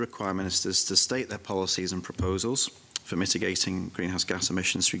amendment would require ministers to state their policies and proposals for mitigating greenhouse gas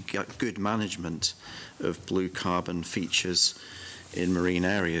emissions through good management of blue carbon features in marine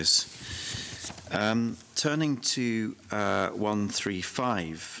areas. Turning to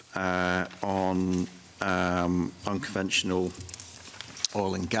 135 on unconventional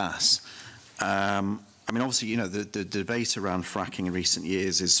oil and gas. I mean, obviously, you know, the debate around fracking in recent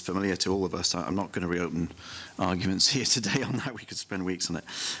years is familiar to all of us. I'm not going to reopen arguments here today on that. We could spend weeks on it.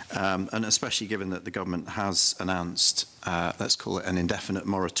 And especially given that the government has announced, let's call it an indefinite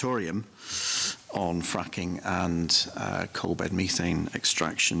moratorium on fracking and coal bed methane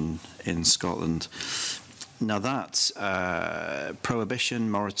extraction in Scotland. Now that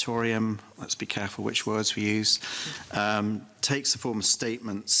prohibition, moratorium, let's be careful which words we use, takes the form of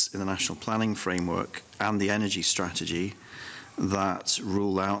statements in the National Planning Framework and the Energy Strategy that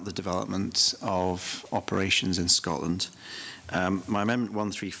rule out the development of operations in Scotland. My Amendment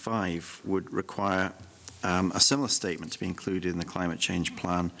 135 would require a similar statement to be included in the Climate Change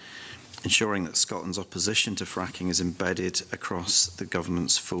Plan, ensuring that Scotland's opposition to fracking is embedded across the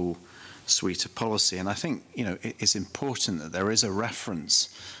government's full suite of policy. And I think, you know, it's important that there is a reference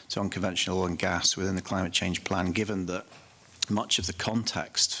to unconventional oil and gas within the climate change plan, given that much of the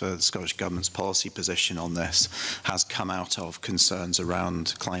context for the Scottish Government's policy position on this has come out of concerns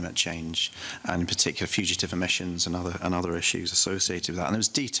around climate change and in particular fugitive emissions and other issues associated with that. And there was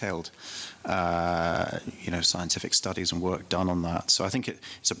detailed you know, scientific studies and work done on that. So I think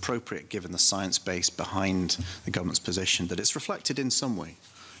it's appropriate, given the science base behind the government's position, that it's reflected in some way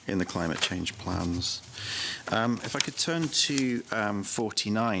in the climate change plans. If I could turn to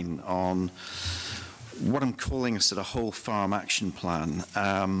 49 on what I'm calling a sort of whole farm action plan.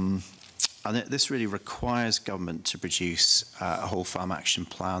 And this really requires government to produce a whole farm action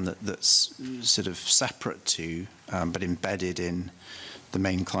plan that's sort of separate to, but embedded in the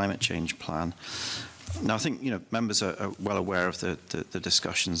main climate change plan. Now, I think members are well aware of the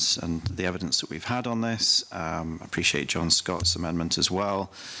discussions and the evidence that we've had on this. I appreciate John Scott's amendment as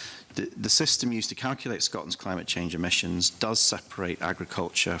well. The system used to calculate Scotland's climate change emissions does separate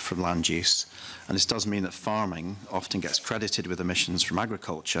agriculture from land use, and this does mean that farming often gets credited with emissions from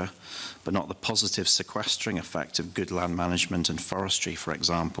agriculture, but not the positive sequestering effect of good land management and forestry, for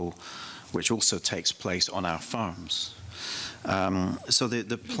example, which also takes place on our farms. So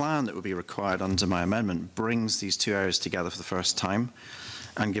the plan that would be required under my amendment brings these two areas together for the first time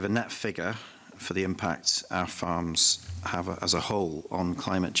and give a net figure for the impact our farms have as a whole on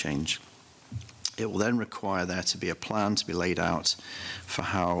climate change. It will then require there to be a plan to be laid out for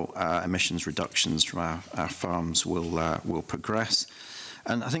how emissions reductions from our farms will progress.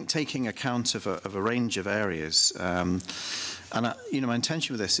 And I think taking account of a range of areas, and my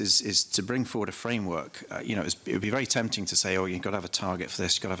intention with this is to bring forward a framework. It would be very tempting to say, oh, you've got to have a target for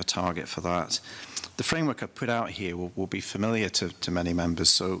this, you've got to have a target for that. The framework I've put out here will be familiar to many members.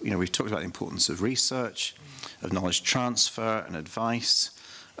 So, we've talked about the importance of research, of knowledge transfer and advice,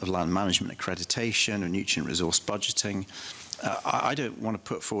 of land management accreditation, of nutrient resource budgeting. I don't want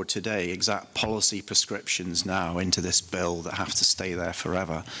to put forward today exact policy prescriptions now into this bill that have to stay there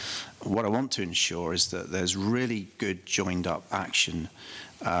forever. What I want to ensure is that there's really good joined up action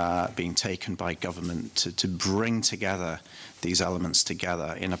being taken by government to bring together these elements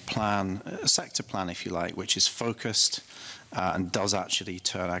together in a plan, a sector plan if you like, which is focused and does actually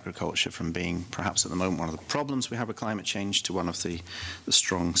turn agriculture from being perhaps at the moment one of the problems we have with climate change to one of the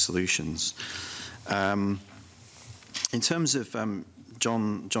strong solutions. In terms of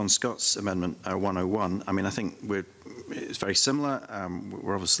John Scott's amendment 101, I think it's very similar.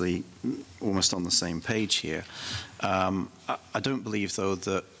 We're obviously almost on the same page here. I don't believe, though,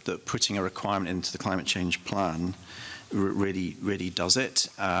 that putting a requirement into the climate change plan really does it.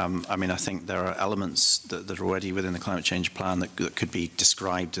 I think there are elements that are already within the climate change plan that could be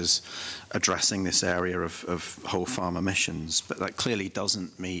described as addressing this area of whole farm emissions, but that clearly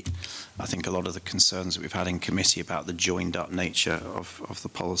doesn't meet, I think, a lot of the concerns that we've had in committee about the joined up nature of the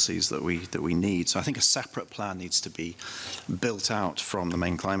policies that we need. So I think a separate plan needs to be built out from the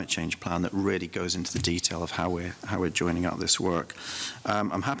main climate change plan that really goes into the detail of how we're joining up this work.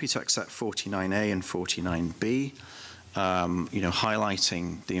 I'm happy to accept 49A and 49B.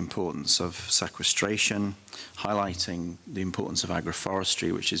 Highlighting the importance of sequestration, highlighting the importance of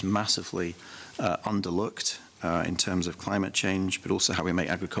agroforestry, which is massively underlooked in terms of climate change, but also how we make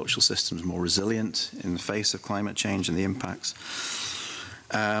agricultural systems more resilient in the face of climate change and the impacts.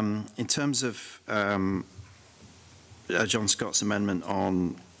 In terms of John Scott's amendment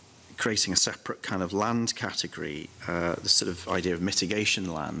on creating a separate kind of land category, the sort of idea of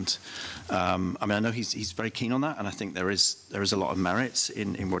mitigation land. I know he's very keen on that, and I think there is a lot of merit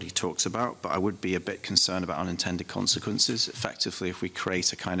in what he talks about, but I would be a bit concerned about unintended consequences. Effectively, if we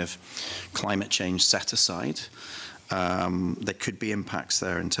create a kind of climate change set aside, there could be impacts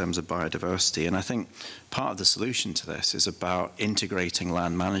there in terms of biodiversity. And I think part of the solution to this is about integrating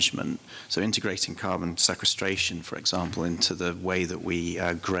land management. So integrating carbon sequestration, for example, into the way that we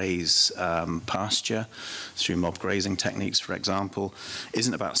graze pasture through mob grazing techniques, for example,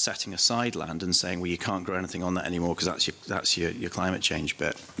 isn't about setting aside land and saying, well, you can't grow anything on that anymore because that's your climate change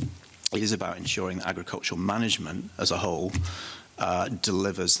bit. It is about ensuring that agricultural management as a whole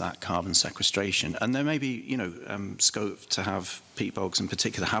delivers that carbon sequestration. And there may be, scope to have peat bogs and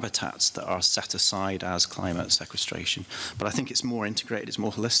particular habitats that are set aside as climate sequestration. But I think it's more integrated, it's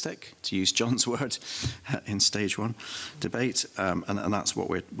more holistic, to use John's word in stage one debate. And that's what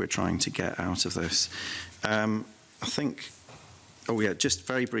we're trying to get out of this. I think, just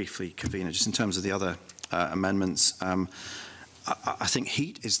very briefly, Convener, just in terms of the other amendments, I think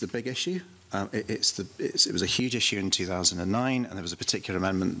heat is the big issue. It was a huge issue in 2009, and there was a particular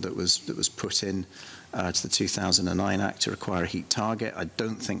amendment that was put in to the 2009 Act to require a heat target. I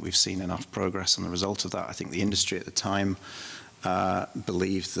don't think we've seen enough progress on the result of that. I think the industry at the time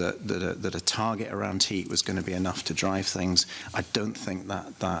believed that a target around heat was going to be enough to drive things. I don't think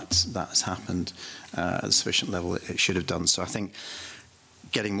that's happened at a sufficient level it should have done. So I think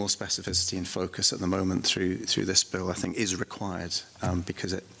getting more specificity and focus at the moment through this bill, I think, is required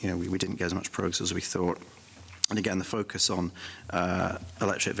because we didn't get as much progress as we thought. And again, the focus on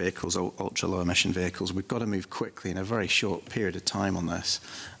electric vehicles, ultra low emission vehicles, we've got to move quickly in a very short period of time on this,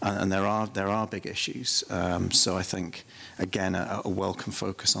 and there are big issues. So I think again a welcome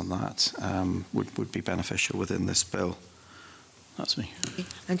focus on that would be beneficial within this bill. That's me. Okay.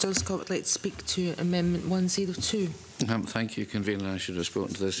 And John Scott would like to speak to Amendment 102. Thank you, Convener. I should have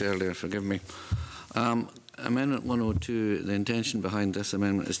spoken to this earlier. Forgive me. Amendment 102, the intention behind this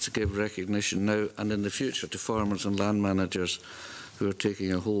amendment is to give recognition now and in the future to farmers and land managers who are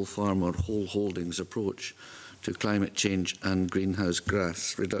taking a whole farm or whole holdings approach to climate change and greenhouse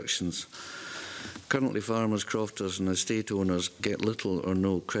gas reductions. Currently, farmers, crofters and estate owners get little or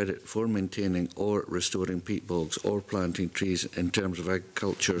no credit for maintaining or restoring peat bogs or planting trees in terms of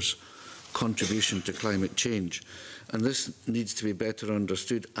agriculture's contribution to climate change. And this needs to be better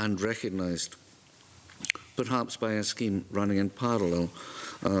understood and recognised, perhaps by a scheme running in parallel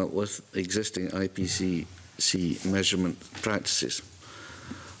with existing IPCC measurement practices.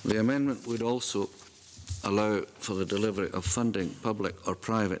 The amendment would also allow for the delivery of funding, public or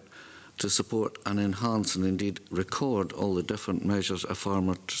private, to support and enhance and indeed record all the different measures a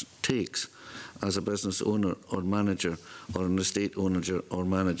farmer takes as a business owner or manager or an estate owner or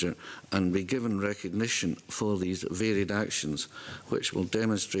manager, and be given recognition for these varied actions which will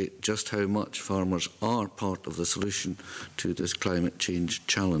demonstrate just how much farmers are part of the solution to this climate change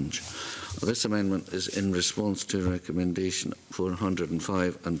challenge. This amendment is in response to recommendation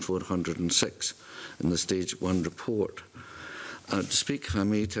 405 and 406 in the Stage 1 report. To speak, if I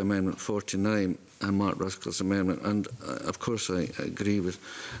may, to Amendment 49 and Mark Ruskell's amendment, and of course I agree with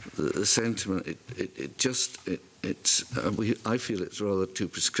the sentiment. I feel it's rather too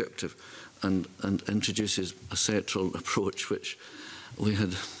prescriptive and introduces a sectoral approach which we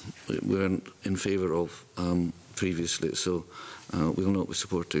weren't in favour of previously. So we will not be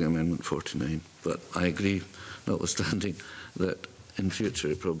supporting Amendment 49. But I agree, notwithstanding, that in future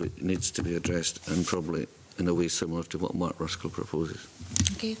it probably needs to be addressed, and probably in a way similar to what Mark Ruskell proposes.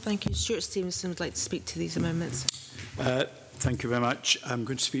 Okay, thank you. Stuart Stevenson would like to speak to these amendments. Thank you very much. I'm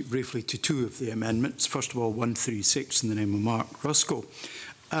going to speak briefly to two of the amendments. First of all, 136 in the name of Mark Ruskell.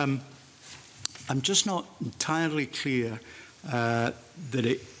 I'm just not entirely clear that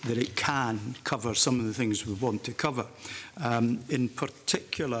it can cover some of the things we want to cover. In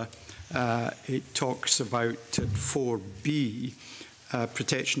particular, it talks about 4B,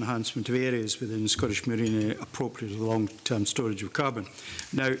 protection enhancement of areas within Scottish Marine appropriate to long-term storage of carbon.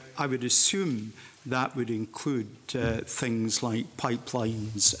 Now, I would assume that would include things like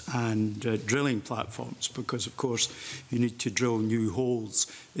pipelines and drilling platforms, because, of course, you need to drill new holes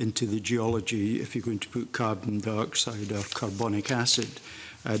into the geology if you're going to put carbon dioxide or carbonic acid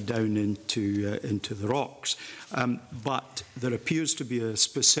down into the rocks. But there appears to be a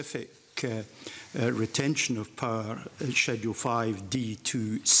specific retention of power at Schedule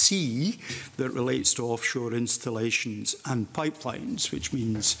 5D2C that relates to offshore installations and pipelines, which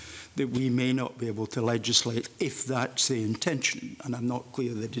means that we may not be able to legislate if that's the intention, and I'm not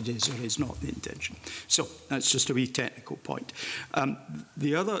clear that it is or is not the intention. So that's just a wee technical point.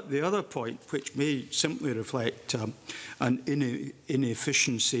 The other point, which may simply reflect an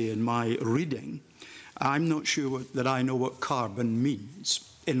inefficiency in my reading, I'm not sure that I know what carbon means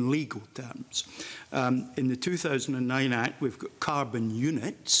in legal terms. In the 2009 Act, we've got carbon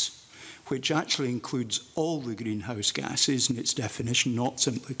units, which actually includes all the greenhouse gases in its definition, not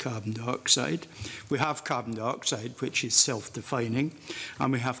simply carbon dioxide. We have carbon dioxide, which is self-defining,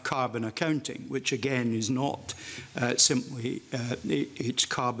 and we have carbon accounting, which again is not simply it's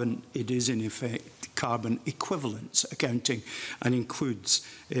carbon, it is in effect carbon equivalence accounting, and includes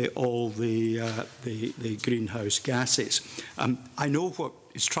all the greenhouse gases. I know what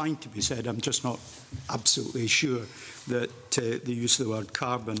is trying to be said. I'm just not absolutely sure that the use of the word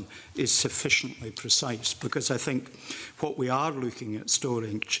carbon is sufficiently precise, because I think what we are looking at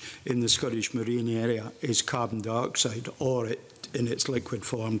storage in the Scottish Marine area is carbon dioxide, or in its liquid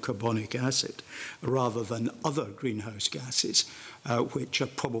form, carbonic acid, rather than other greenhouse gases, which are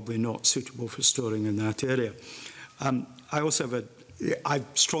probably not suitable for storing in that area. I also have I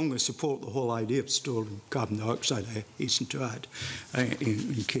strongly support the whole idea of storing carbon dioxide, I hasten to add,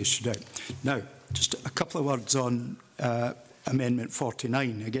 in case you doubt. Now, just a couple of words on Amendment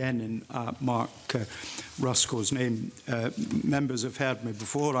 49, again in Mark Ruskell's name. Members have heard me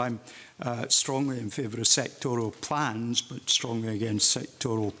before. I'm strongly in favour of sectoral plans, but strongly against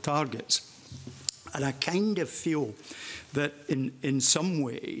sectoral targets. And I kind of feel that in some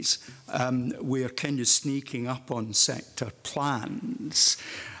ways we're kind of sneaking up on sector plans,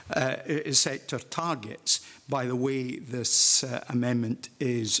 sector targets, by the way this amendment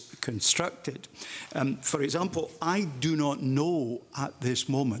is constructed. For example, I do not know at this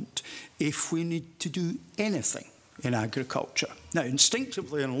moment if we need to do anything in agriculture. Now,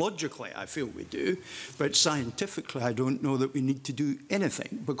 instinctively and logically, I feel we do, but scientifically, I don't know that we need to do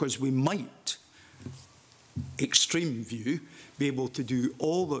anything, because we might, extreme view, be able to do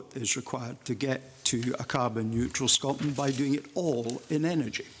all that is required to get to a carbon neutral Scotland by doing it all in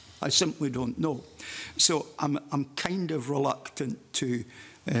energy. I simply don't know. So I'm kind of reluctant to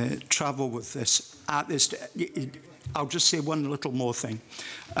travel with this at this. I'll just say one little more thing.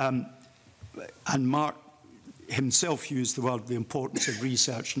 And Mark himself used the word the importance of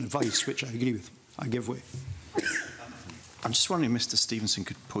research and advice, which I agree with. I give way. I'm just wondering if Mr. Stevenson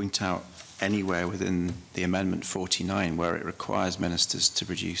could point out anywhere within the Amendment 49 where it requires ministers to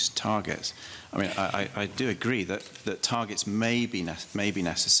produce targets. I mean, I do agree that targets may be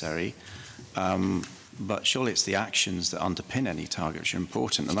necessary, but surely it's the actions that underpin any target which are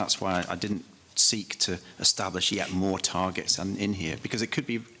important, and that's why I didn't seek to establish yet more targets in here, because it could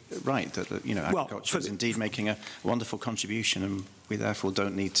be right that agriculture is indeed making a wonderful contribution, and we therefore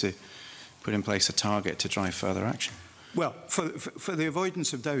don't need to put in place a target to drive further action. Well, for the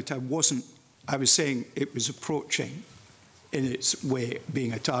avoidance of doubt, I was saying it was approaching in its way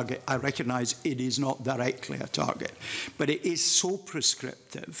being a target. I recognise it is not directly a target, but it is so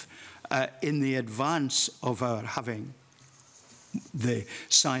prescriptive in the advance of our having the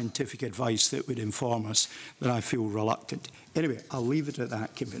scientific advice that would inform us that I feel reluctant. Anyway, I'll leave it at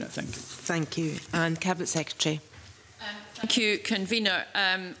that, Convener. Thank you. Thank you. And Cabinet Secretary. Thank you, Convener.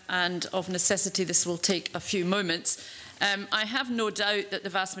 And of necessity, this will take a few moments. I have no doubt that the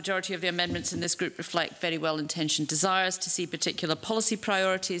vast majority of the amendments in this group reflect very well-intentioned desires to see particular policy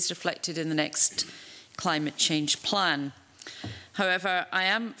priorities reflected in the next climate change plan. However, I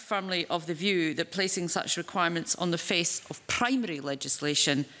am firmly of the view that placing such requirements on the face of primary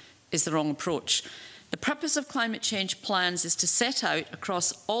legislation is the wrong approach. The purpose of climate change plans is to set out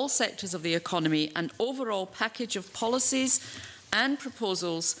across all sectors of the economy an overall package of policies and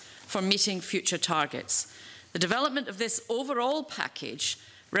proposals for meeting future targets. The development of this overall package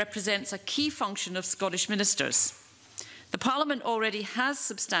represents a key function of Scottish ministers. The Parliament already has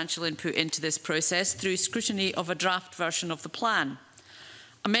substantial input into this process through scrutiny of a draft version of the plan.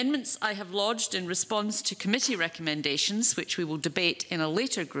 Amendments I have lodged in response to committee recommendations, which we will debate in a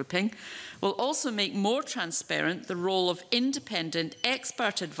later grouping, will also make more transparent the role of independent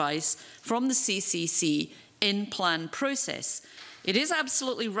expert advice from the CCC in plan process. It is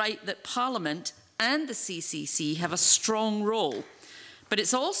absolutely right that Parliament and the CCC have a strong role, but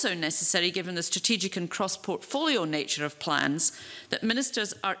it's also necessary, given the strategic and cross-portfolio nature of plans, that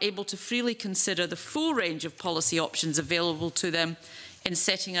ministers are able to freely consider the full range of policy options available to them in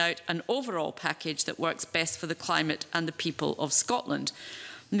setting out an overall package that works best for the climate and the people of Scotland.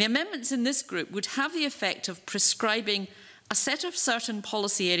 And the amendments in this group would have the effect of prescribing a set of certain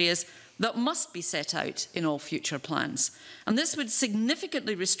policy areas that must be set out in all future plans. And this would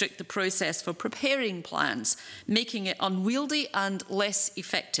significantly restrict the process for preparing plans, making it unwieldy and less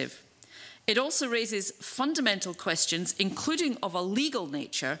effective. It also raises fundamental questions, including of a legal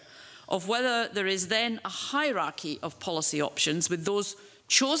nature, of whether there is then a hierarchy of policy options, with those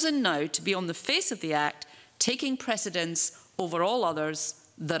chosen now to be on the face of the Act taking precedence over all others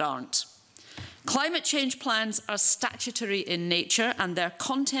that aren't. Climate change plans are statutory in nature, and their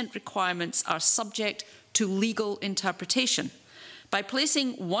content requirements are subject to legal interpretation. By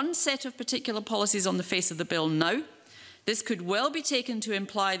placing one set of particular policies on the face of the bill now, this could well be taken to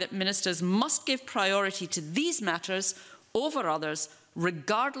imply that ministers must give priority to these matters over others,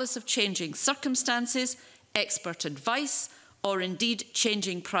 regardless of changing circumstances, expert advice, or indeed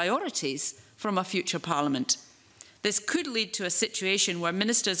changing priorities from a future Parliament. This could lead to a situation where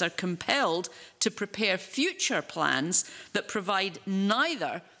ministers are compelled to prepare future plans that provide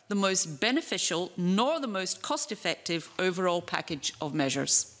neither the most beneficial nor the most cost-effective overall package of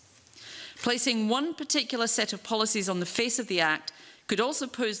measures. Placing one particular set of policies on the face of the Act could also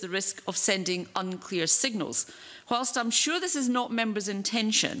pose the risk of sending unclear signals. Whilst I'm sure this is not members'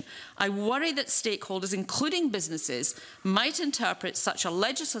 intention, I worry that stakeholders, including businesses, might interpret such a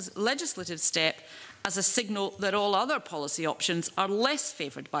legislative step as a signal that all other policy options are less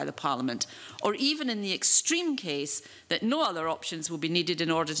favoured by the Parliament, or even in the extreme case that no other options will be needed in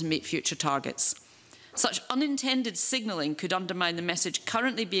order to meet future targets. Such unintended signalling could undermine the message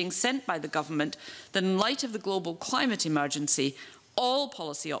currently being sent by the Government that in light of the global climate emergency, all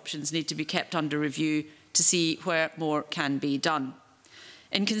policy options need to be kept under review to see where more can be done.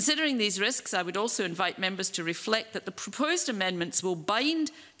 In considering these risks, I would also invite members to reflect that the proposed amendments will bind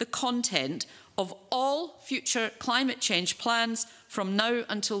the content of all future climate change plans from now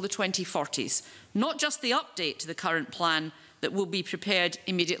until the 2040s, not just the update to the current plan that will be prepared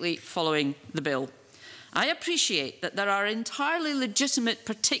immediately following the bill. I appreciate that there are entirely legitimate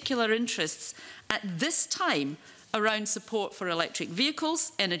particular interests at this time around support for electric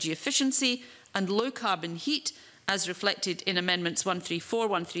vehicles, energy efficiency and low-carbon heat, as reflected in Amendments 134,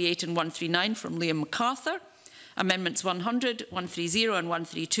 138 and 139 from Liam MacArthur. Amendments 100, 130 and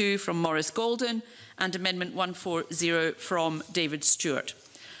 132 from Maurice Golden, and Amendment 140 from David Stewart.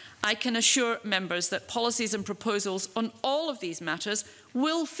 I can assure members that policies and proposals on all of these matters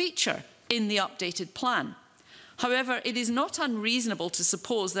will feature in the updated plan. However, it is not unreasonable to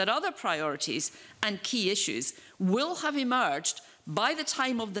suppose that other priorities and key issues will have emerged by the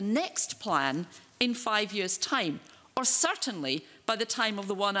time of the next plan in 5 years' time, or certainly by the time of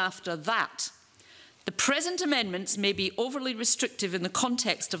the one after that. The present amendments may be overly restrictive in the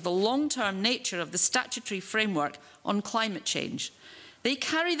context of the long-term nature of the statutory framework on climate change. They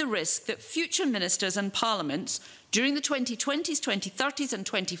carry the risk that future ministers and parliaments during the 2020s, 2030s and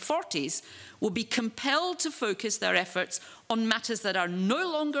 2040s will be compelled to focus their efforts on matters that are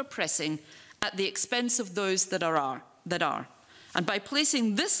no longer pressing at the expense of those that are. And by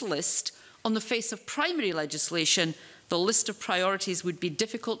placing this list on the face of primary legislation, the list of priorities would be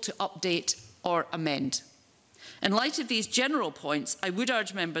difficult to update or amend. In light of these general points, I would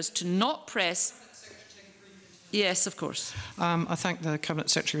urge members to not press... Yes, of course. I thank the Cabinet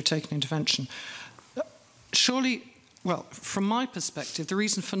Secretary for taking intervention. Surely, well, from my perspective, the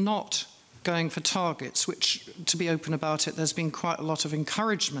reason for not going for targets, which, to be open about it, there's been quite a lot of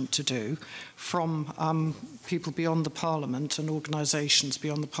encouragement to do from people beyond the Parliament and organisations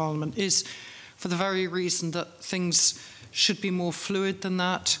beyond the Parliament, is for the very reason that things should be more fluid than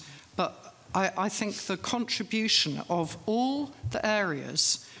that. But I think the contribution of all the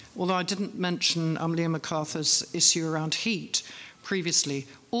areas, although I didn't mention Liam MacArthur's issue around heat previously,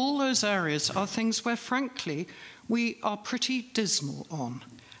 all those areas are things where, frankly, we are pretty dismal on.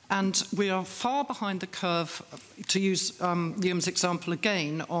 And we are far behind the curve, to use Liam's example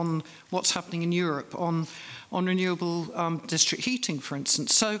again, on what's happening in Europe, on renewable district heating, for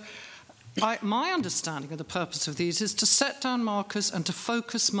instance. So my understanding of the purpose of these is to set down markers and to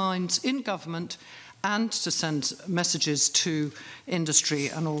focus minds in government and to send messages to industry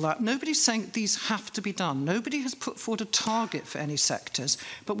and all that. Nobody's saying these have to be done. Nobody has put forward a target for any sectors.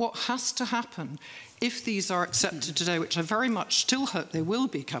 But what has to happen, if these are accepted today, which I very much still hope they will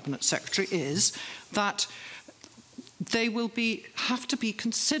be, Cabinet Secretary, is that they will have to be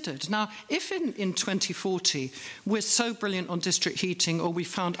considered. Now, if in 2040 we're so brilliant on district heating, or we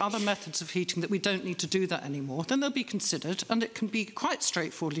found other methods of heating that we don't need to do that anymore, then they'll be considered, and it can be quite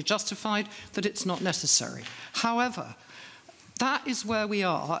straightforwardly justified that it's not necessary. However, that is where we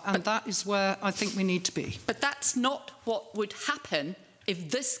are, and that is where I think we need to be. But that's not what would happen if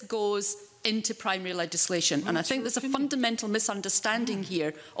this goes into primary legislation. And I think there's a fundamental misunderstanding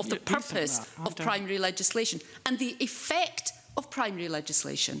here of the purpose of primary legislation and the effect of primary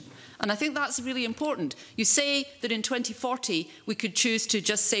legislation. And I think that's really important. You say that in 2040 we could choose to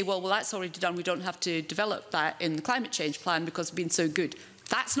just say, well, that's already done, we don't have to develop that in the climate change plan because it's been so good.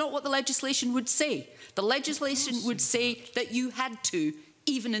 That's not what the legislation would say. The legislation would say that you had to,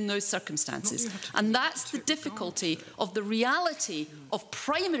 even in those circumstances. And that's the difficulty of the reality of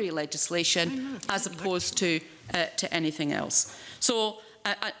primary legislation as opposed to anything else. So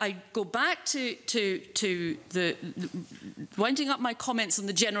I go back to the winding up my comments on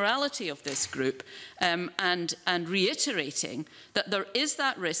the generality of this group and reiterating that there is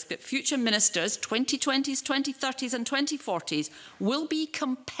that risk that future ministers, 2020s, 2030s and 2040s, will be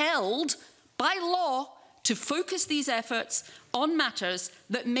compelled by law to focus these efforts on matters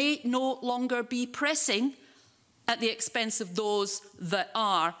that may no longer be pressing at the expense of those that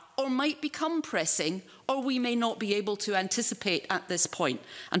are or might become pressing, or we may not be able to anticipate at this point.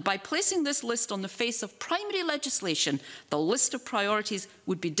 And by placing this list on the face of primary legislation, the list of priorities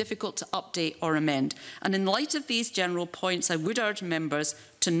would be difficult to update or amend. And in light of these general points, I would urge members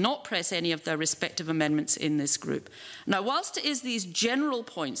to not press any of their respective amendments in this group. Now, whilst it is these general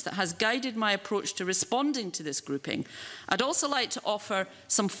points that has guided my approach to responding to this grouping, I'd also like to offer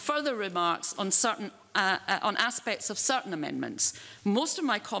some further remarks on on aspects of certain amendments. Most of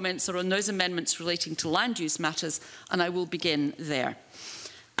my comments are on those amendments relating to land use matters, and I will begin there.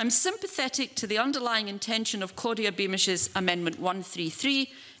 I'm sympathetic to the underlying intention of Claudia Beamish's Amendment 133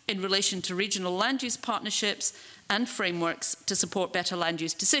 in relation to regional land use partnerships and frameworks to support better land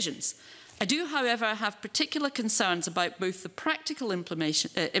use decisions. I do, however, have particular concerns about both the practical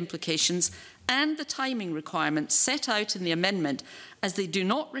implications and the timing requirements set out in the amendment, as they do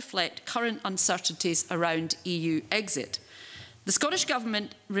not reflect current uncertainties around EU exit. The Scottish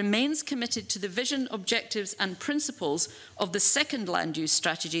Government remains committed to the vision, objectives and principles of the second Land Use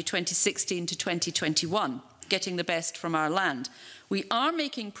Strategy 2016 to 2021, getting the best from our land. We are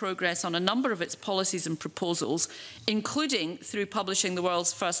making progress on a number of its policies and proposals, including through publishing the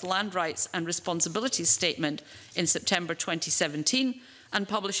world's first Land Rights and Responsibilities Statement in September 2017 and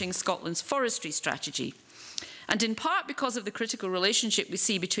publishing Scotland's Forestry Strategy. And in part because of the critical relationship we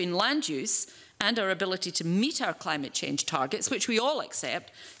see between land use and our ability to meet our climate change targets, which we all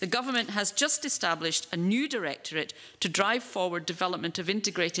accept, the government has just established a new directorate to drive forward development of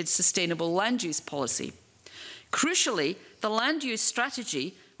integrated sustainable land use policy. Crucially, the land use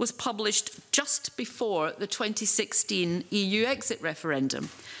strategy was published just before the 2016 EU exit referendum.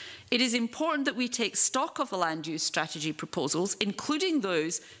 It is important that we take stock of the land use strategy proposals, including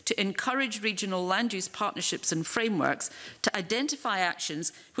those to encourage regional land use partnerships and frameworks, to identify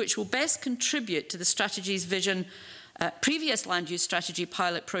actions which will best contribute to the strategy's vision. Previous land use strategy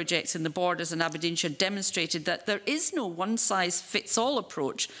pilot projects in the Borders and Aberdeenshire demonstrated that there is no one-size-fits-all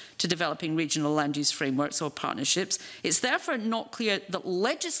approach to developing regional land use frameworks or partnerships. It's therefore not clear that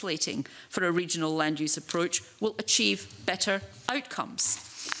legislating for a regional land use approach will achieve better outcomes.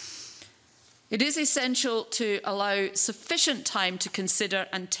 It is essential to allow sufficient time to consider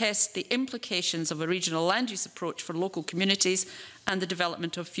and test the implications of a regional land use approach for local communities and the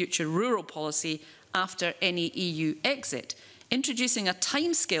development of future rural policy after any EU exit. Introducing a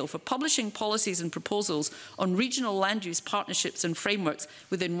timescale for publishing policies and proposals on regional land use partnerships and frameworks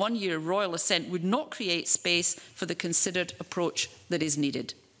within 1 year of royal assent would not create space for the considered approach that is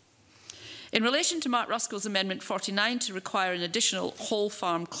needed. In relation to Mark Ruskell's Amendment 49 to require an additional whole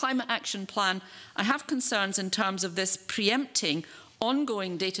farm climate action plan, I have concerns in terms of this preempting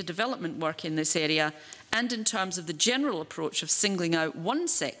ongoing data development work in this area and in terms of the general approach of singling out one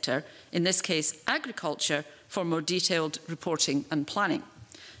sector, in this case agriculture, for more detailed reporting and planning.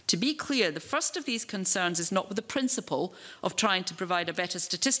 To be clear, the first of these concerns is not with the principle of trying to provide a better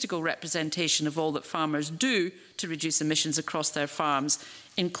statistical representation of all that farmers do to reduce emissions across their farms,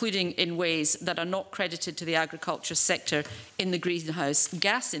 including in ways that are not credited to the agriculture sector in the greenhouse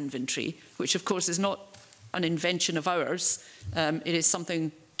gas inventory, which of course is not an invention of ours. It is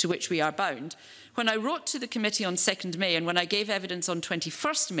something to which we are bound. When I wrote to the committee on 2nd May and when I gave evidence on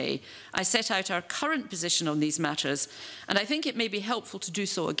 21st May, I set out our current position on these matters, and I think it may be helpful to do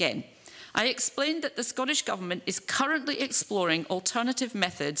so again. I explained that the Scottish Government is currently exploring alternative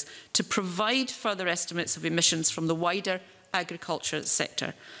methods to provide further estimates of emissions from the wider agriculture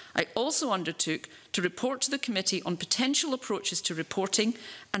sector. I also undertook to report to the committee on potential approaches to reporting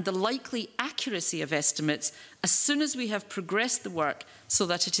and the likely accuracy of estimates as soon as we have progressed the work so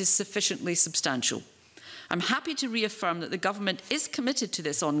that it is sufficiently substantial. I'm happy to reaffirm that the Government is committed to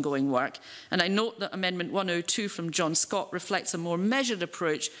this ongoing work, and I note that Amendment 102 from John Scott reflects a more measured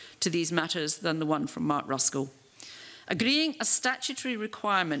approach to these matters than the one from Mark Ruskell. Agreeing a statutory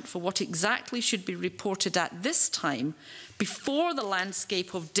requirement for what exactly should be reported at this time, before the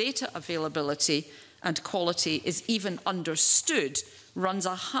landscape of data availability and quality is even understood, runs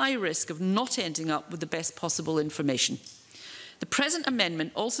a high risk of not ending up with the best possible information. The present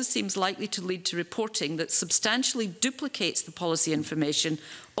amendment also seems likely to lead to reporting that substantially duplicates the policy information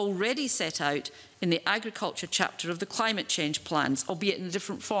already set out in the agriculture chapter of the climate change plans, albeit in a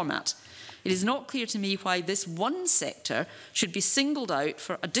different format. It is not clear to me why this one sector should be singled out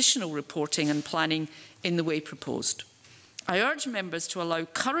for additional reporting and planning in the way proposed. I urge members to allow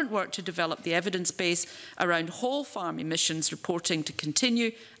current work to develop the evidence base around whole farm emissions reporting to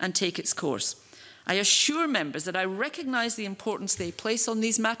continue and take its course. I assure members that I recognise the importance they place on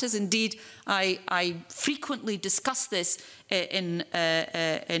these matters. Indeed, I frequently discuss this in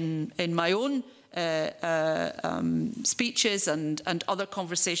my own speeches and other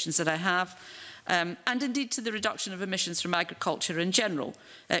conversations that I have, and indeed to the reduction of emissions from agriculture in general,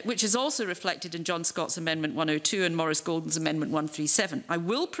 which is also reflected in John Scott's Amendment 102 and Maurice Golden's Amendment 137. I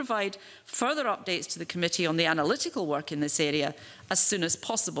will provide further updates to the committee on the analytical work in this area as soon as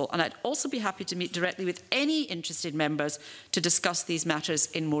possible, and I'd also be happy to meet directly with any interested members to discuss these matters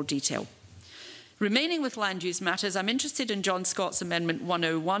in more detail. Remaining with land use matters, I'm interested in John Scott's Amendment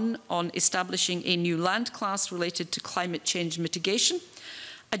 101 on establishing a new land class related to climate change mitigation.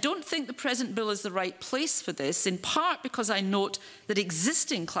 I don't think the present bill is the right place for this, in part because I note that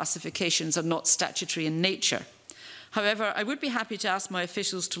existing classifications are not statutory in nature. However, I would be happy to ask my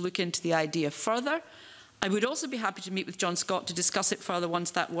officials to look into the idea further. I would also be happy to meet with John Scott to discuss it further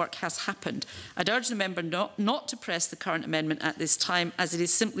once that work has happened. I'd urge the member not to press the current amendment at this time, as it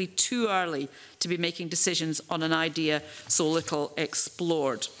is simply too early to be making decisions on an idea so little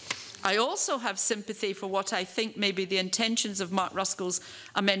explored. I also have sympathy for what I think may be the intentions of Mark Ruskell's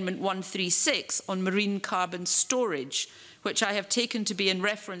Amendment 136 on marine carbon storage, which I have taken to be in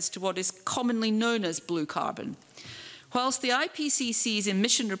reference to what is commonly known as blue carbon. Whilst the IPCC's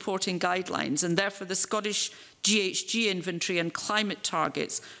emission reporting guidelines and therefore the Scottish GHG inventory and climate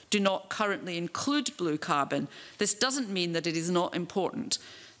targets do not currently include blue carbon, this doesn't mean that it is not important.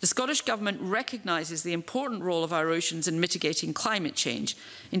 The Scottish Government recognises the important role of our oceans in mitigating climate change.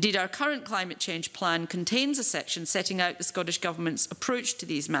 Indeed, our current climate change plan contains a section setting out the Scottish Government's approach to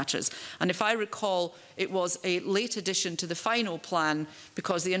these matters. And if I recall, it was a late addition to the final plan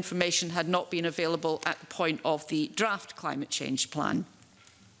because the information had not been available at the point of the draft climate change plan.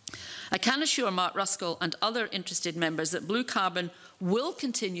 I can assure Mark Ruskell and other interested members that blue carbon will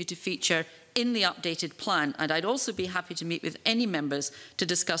continue to feature in the updated plan, and I'd also be happy to meet with any members to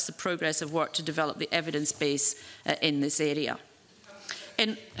discuss the progress of work to develop the evidence base in this area.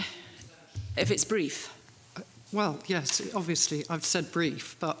 If it's brief. Well, yes, obviously I've said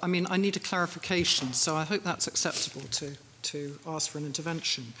brief, but I mean I need a clarification, so I hope that's acceptable to ask for an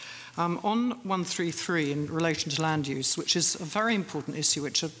intervention. On 133 in relation to land use, which is a very important issue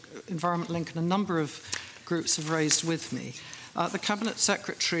which Environment Link and a number of groups have raised with me, the Cabinet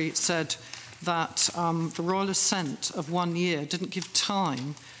Secretary said that the royal assent of 1 year didn't give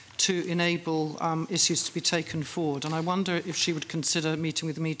time to enable issues to be taken forward. And I wonder if she would consider meeting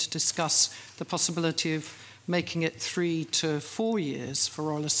with me to discuss the possibility of making it 3 to 4 years for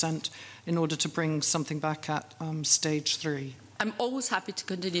royal assent in order to bring something back at stage 3. I'm always happy to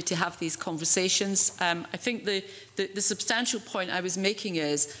continue to have these conversations. I think the substantial point I was making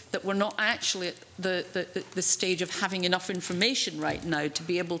is that we're not actually at the stage of having enough information right now to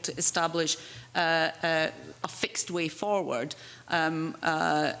be able to establish a fixed way forward.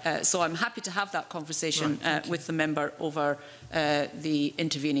 So I'm happy to have that conversation with the member over the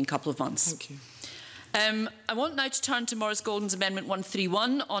intervening couple of months. Thank you. I want now to turn to Maurice Golden's Amendment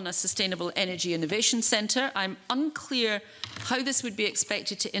 131 on a Sustainable Energy Innovation Centre. I'm unclear how this would be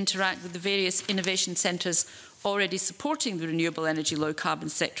expected to interact with the various innovation centres already supporting the renewable energy low carbon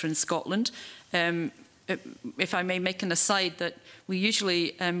sector in Scotland. If I may make an aside that we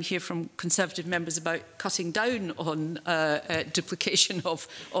usually hear from Conservative members about cutting down on duplication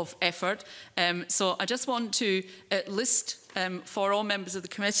of effort. So I just want to list for all members of the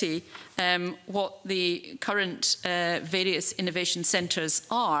committee what the current various innovation centres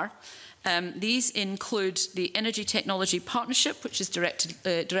are. These include the Energy Technology Partnership, which is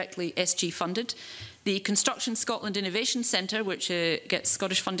directly SG funded, the Construction Scotland Innovation Centre, which gets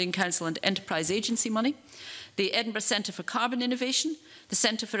Scottish Funding Council and Enterprise Agency money, the Edinburgh Centre for Carbon Innovation, the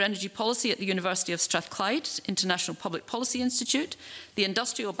Centre for Energy Policy at the University of Strathclyde, International Public Policy Institute, the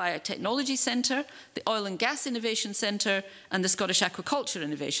Industrial Biotechnology Centre, the Oil and Gas Innovation Centre, and the Scottish Aquaculture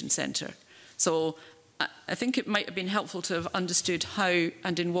Innovation Centre. So I think it might have been helpful to have understood how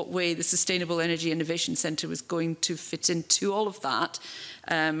and in what way the Sustainable Energy Innovation Centre was going to fit into all of that.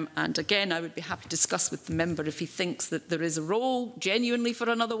 And again, I would be happy to discuss with the member if he thinks that there is a role genuinely for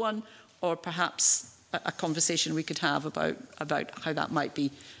another one, or perhaps a conversation we could have about how that might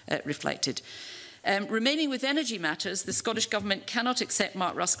be reflected. Remaining with energy matters, the Scottish Government cannot accept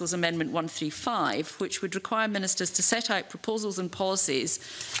Mark Ruskell's Amendment 135, which would require ministers to set out proposals and policies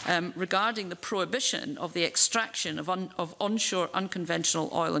regarding the prohibition of the extraction of onshore unconventional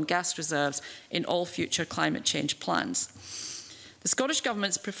oil and gas reserves in all future climate change plans. The Scottish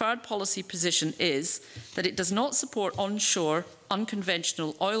Government's preferred policy position is that it does not support onshore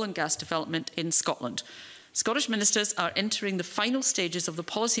unconventional oil and gas development in Scotland. Scottish ministers are entering the final stages of the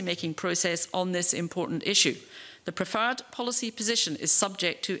policy-making process on this important issue. The preferred policy position is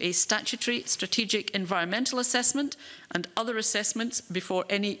subject to a statutory strategic environmental assessment and other assessments before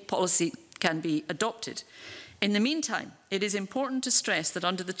any policy can be adopted. In the meantime, it is important to stress that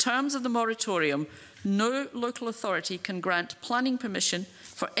under the terms of the moratorium, no local authority can grant planning permission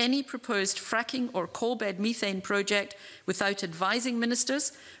for any proposed fracking or coal bed methane project without advising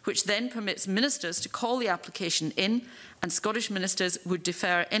ministers, which then permits ministers to call the application in, and Scottish ministers would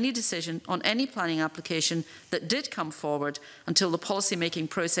defer any decision on any planning application that did come forward until the policy-making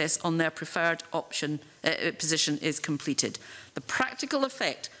process on their preferred position is completed. The practical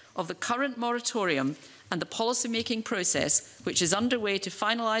effect of the current moratorium and the policy-making process, which is underway to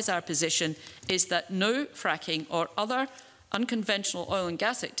finalise our position, is that no fracking or other unconventional oil and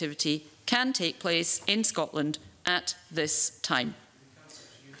gas activity can take place in Scotland at this time.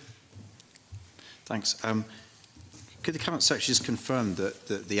 Thanks. Could the Cabinet Secretary just confirm that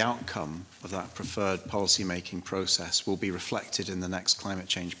the outcome of that preferred policy-making process will be reflected in the next climate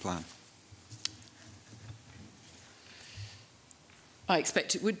change plan? I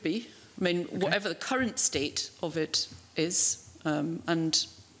expect it would be. I mean, okay. Whatever the current state of it is, and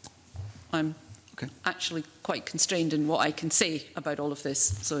I'm actually quite constrained in what I can say about all of this,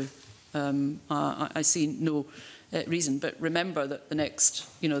 so I see no reason. But remember that the next,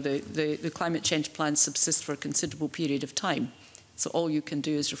 the climate change plans subsist for a considerable period of time, so all you can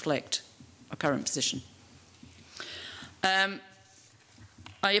do is reflect our current position.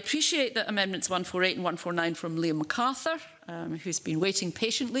 I appreciate that Amendments 148 and 149 from Liam MacArthur, who's been waiting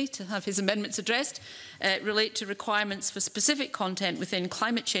patiently to have his amendments addressed, relate to requirements for specific content within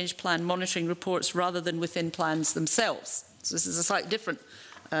climate change plan monitoring reports rather than within plans themselves. So this is a slightly different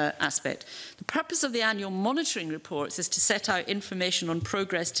aspect. The purpose of the annual monitoring reports is to set out information on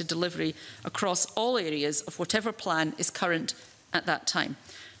progress to delivery across all areas of whatever plan is current at that time.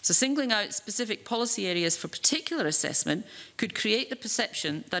 So singling out specific policy areas for particular assessment could create the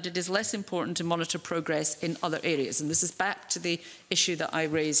perception that it is less important to monitor progress in other areas. And this is back to the issue that I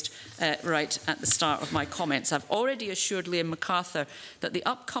raised right at the start of my comments. I've already assured Liam MacArthur that the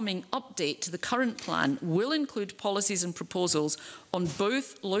upcoming update to the current plan will include policies and proposals on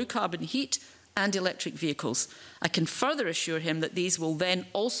both low-carbon heat and electric vehicles. I can further assure him that these will then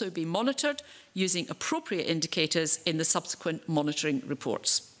also be monitored using appropriate indicators in the subsequent monitoring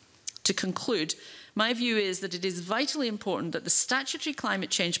reports. To conclude, my view is that it is vitally important that the statutory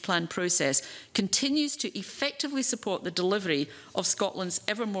climate change plan process continues to effectively support the delivery of Scotland's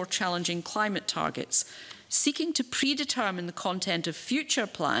ever more challenging climate targets. Seeking to predetermine the content of future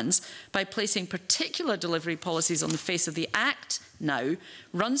plans by placing particular delivery policies on the face of the Act now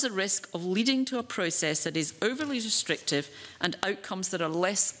runs a risk of leading to a process that is overly restrictive and outcomes that are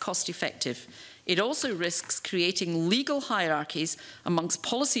less cost-effective. It also risks creating legal hierarchies amongst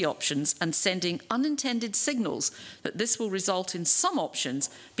policy options and sending unintended signals that this will result in some options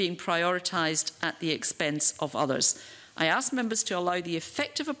being prioritised at the expense of others. I ask members to allow the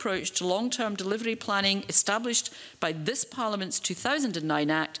effective approach to long-term delivery planning established by this Parliament's 2009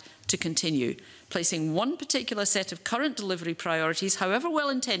 Act to continue. Placing one particular set of current delivery priorities, however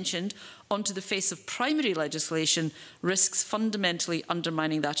well-intentioned, onto the face of primary legislation risks fundamentally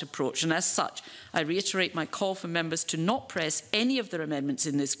undermining that approach. And as such, I reiterate my call for members to not press any of their amendments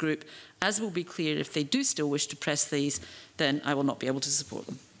in this group. As will be clear, if they do still wish to press these, then I will not be able to support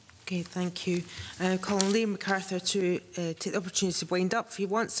them. Okay, thank you. Calling Liam MacArthur to take the opportunity to wind up if he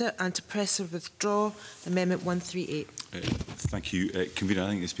wants it and to press or withdraw Amendment 138. Thank you, Convener. I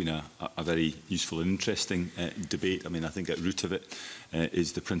think it's been a very useful and interesting debate. I mean, I think at root of it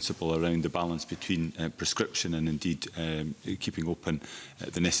is the principle around the balance between prescription and indeed keeping open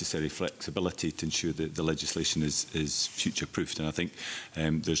the necessary flexibility to ensure that the legislation is future-proofed. And I think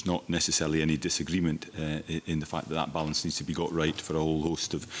there's not necessarily any disagreement in the fact that that balance needs to be got right for a whole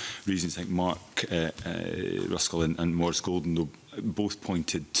host of reasons. I think Mark Ruskell and Maurice Golden, though, both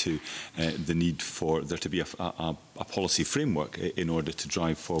pointed to the need for there to be a policy framework in order to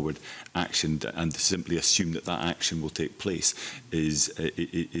drive forward action, and to simply assume that that action will take place is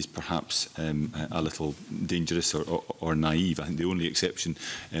perhaps a little dangerous or naive. I think the only exception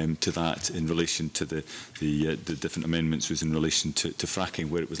to that in relation to the different amendments was in relation to fracking,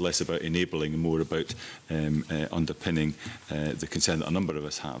 where it was less about enabling and more about underpinning the concern that a number of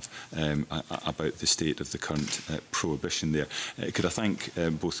us have about the state of the current prohibition there. Could I thank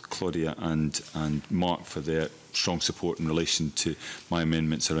both Claudia and Mark for their strong support in relation to my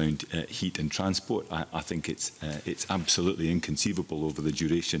amendments around heat and transport. I think it's absolutely inconceivable over the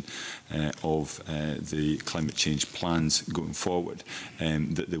duration of the climate change plans going forward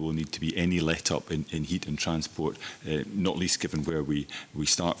that there will need to be any let-up in heat and transport, not least given where we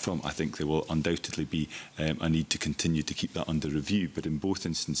start from. I think there will undoubtedly be a need to continue to keep that under review, but in both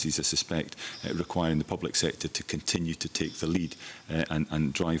instances I suspect requiring the public sector to continue to take the lead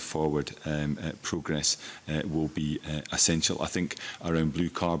and drive forward progress will be essential. I think around blue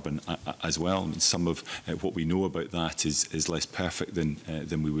carbon as well, and some of what we know about that is less perfect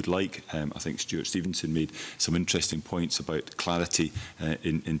than we would like. I think Stuart Stevenson made some interesting points about clarity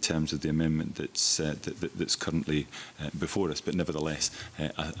in terms of the amendment that's currently before us, but nevertheless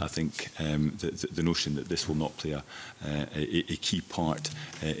I think the notion that this will not play a key part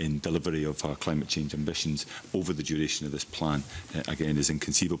in delivery of our climate change ambitions over the duration of this plan again is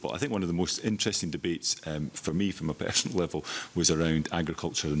inconceivable. I think one of the most interesting debates for me from a personal level was around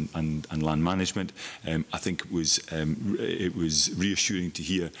agriculture and land management. I think it was reassuring to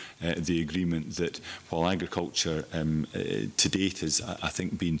hear the agreement that while agriculture to date has, I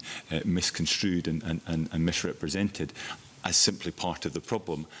think, been misconstrued and misrepresented as simply part of the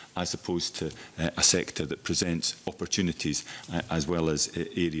problem, as opposed to a sector that presents opportunities as well as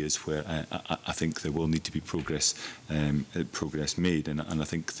areas where I think there will need to be progress made, and I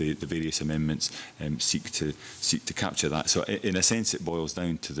think the various amendments seek to capture that. So in a sense it boils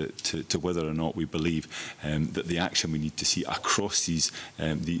down to whether or not we believe that the action we need to see across these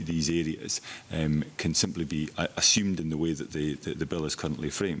areas can simply be assumed in the way that the bill is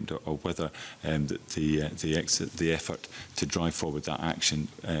currently framed, or whether that the effort to drive forward that action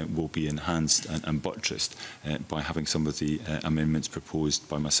will be enhanced and buttressed by having some of the amendments proposed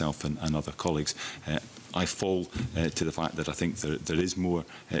by myself and other colleagues. I fall to the fact that I think there is more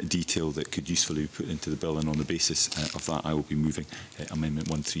detail that could usefully be put into the bill, and on the basis of that I will be moving Amendment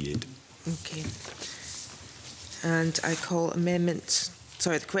 138. Okay. And I call amendment,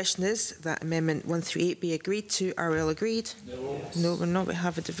 sorry, the question is that Amendment 138 be agreed to. Are we all agreed? No. No, we're not. We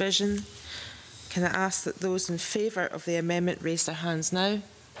have a division. Can I ask that those in favour of the amendment raise their hands now?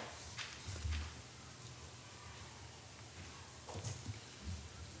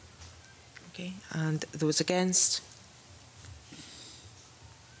 Okay, and those against?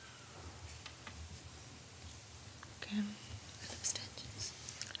 Okay.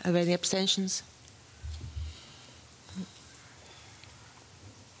 Are there any abstentions?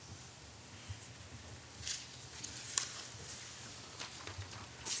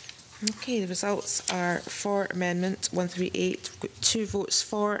 Okay, the results are for Amendment 138. We've got 2 votes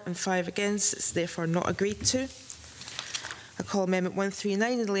for and 5 against. It's therefore not agreed to. I call Amendment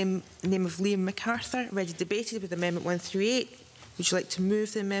 139 in the name of Liam MacArthur, ready debated with Amendment 138. Would you like to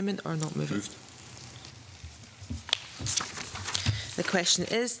move the amendment or not move it? The question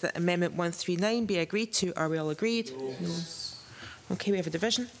is that Amendment 139 be agreed to. Are we all agreed? No. Okay, we have a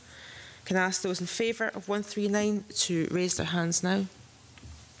division. Can I ask those in favour of 139 to raise their hands now?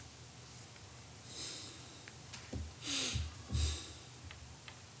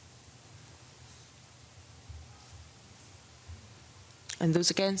 And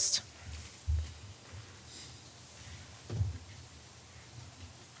those against?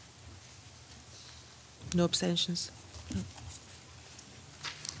 No abstentions? No.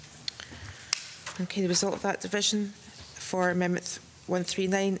 Okay, the result of that division for Amendment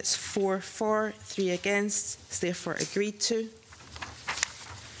 139 is 4 for, 3 against. It's therefore agreed to.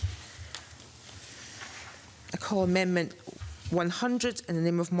 I call Amendment 100 in the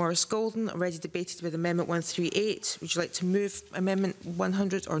name of Maurice Golden, already debated with Amendment 138. Would you like to move Amendment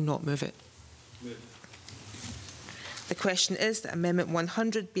 100 or not move it? Move. The question is that Amendment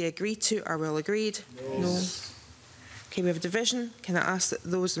 100 be agreed to. Are we all agreed? No. Okay, we have a division. Can I ask that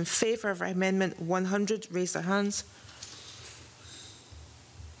those in favour of Amendment 100 raise their hands?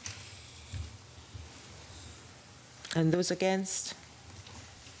 And those against?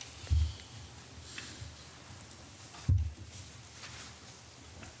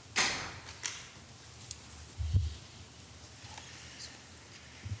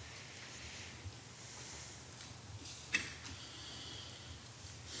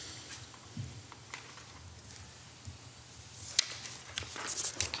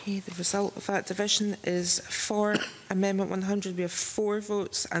 Okay, the result of that division is for Amendment 100 we have 4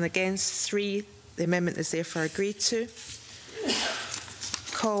 votes and against 3. The amendment is therefore agreed to.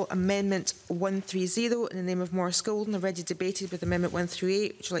 Call Amendment 130 in the name of Maurice Golden, already debated with Amendment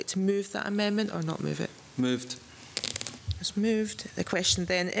 138. Would you like to move that amendment or not move it? Moved. It's moved. The question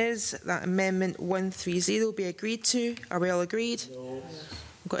then is that Amendment 130 be agreed to. Are we all agreed? No.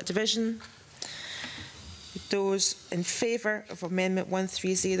 We've got a division. Those in favour of Amendment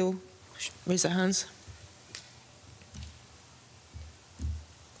 130, raise their hands.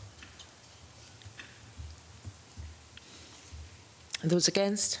 And those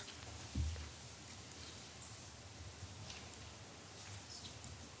against?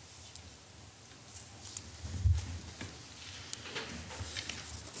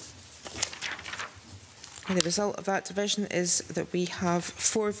 And the result of that division is that we have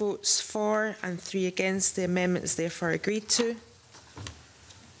 4 votes for and 3 against. The amendment is therefore agreed to.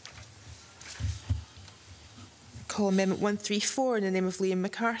 Call Amendment 134 in the name of Liam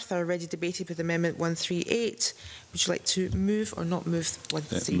MacArthur, already debated with Amendment 138. Would you like to move or not move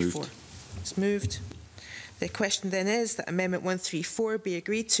 134? It's moved. The question then is that Amendment 134 be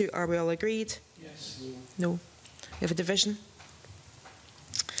agreed to. Are we all agreed? Yes. No. We have a division.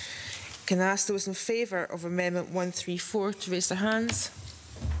 Can I ask those in favour of Amendment 134 to raise their hands?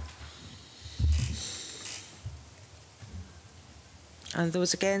 And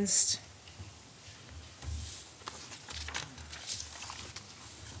those against?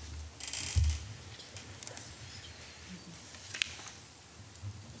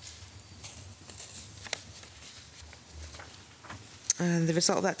 And the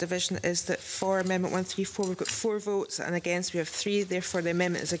result of that division is that for Amendment 134 we've got 4 votes and against we have 3. Therefore the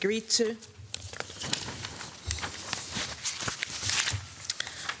amendment is agreed to.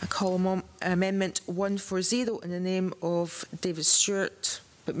 I call Amendment 140 in the name of David Stewart,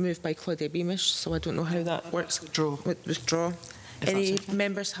 but moved by Claudia Beamish, so I don't know how that works. Withdraw. Any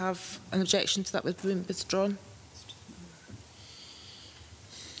members have an objection to that withdrawn?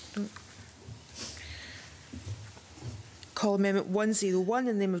 call Amendment 101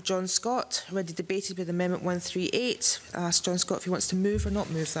 in the name of John Scott, already debated with Amendment 138. I ask John Scott if he wants to move or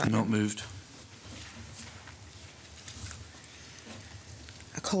not move that. Not moved.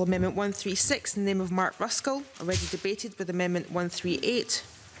 I call Amendment 136 in the name of Mark Ruskell, already debated with Amendment 138.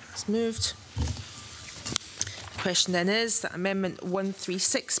 It's moved. The question then is that Amendment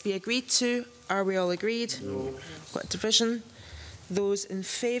 136 be agreed to. Are we all agreed? No. Got a division. Those in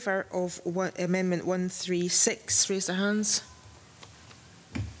favour of Amendment 136, raise their hands.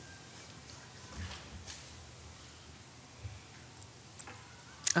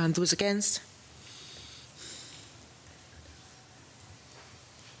 And those against?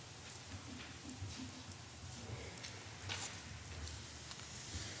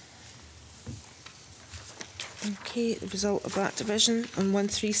 Okay, the result of that division on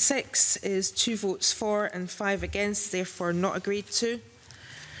 136 is 2 votes for and 5 against, therefore not agreed to.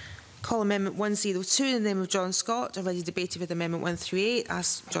 Call Amendment 102 in the name of John Scott, already debated with Amendment 138.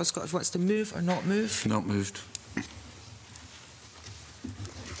 Ask John Scott if he wants to move or not move. Not moved.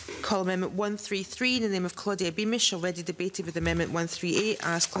 Call Amendment 133 in the name of Claudia Beamish, already debated with Amendment 138.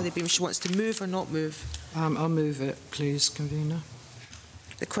 Ask Claudia Beamish if she wants to move or not move. I'll move it, please, Convener.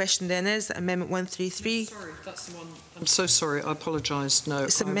 The question then is that Amendment 133... Sorry, that's the one... I'm so sorry, I apologise. No,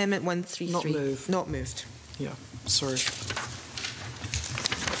 it's Amendment 133. Not moved. Not moved. Yeah, sorry.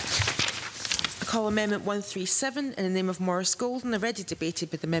 I call Amendment 137 in the name of Maurice Golden, already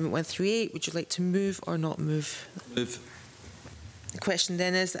debated with Amendment 138. Would you like to move or not move? Move. The question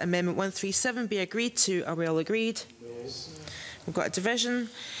then is that Amendment 137 be agreed to. Are we all agreed? Yes. We've got a division.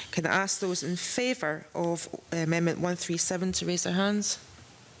 Can I ask those in favour of Amendment 137 to raise their hands?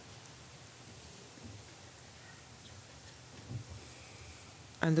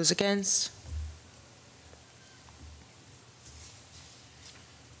 And those against?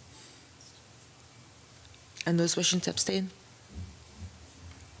 And those wishing to abstain?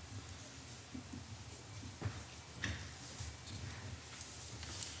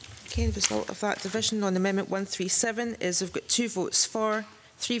 Okay, the result of that division on Amendment 137 is we've got 2 votes for,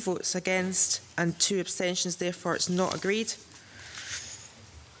 3 votes against and 2 abstentions, therefore it's not agreed.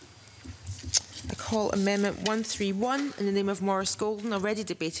 I call Amendment 131 in the name of Maurice Golden, already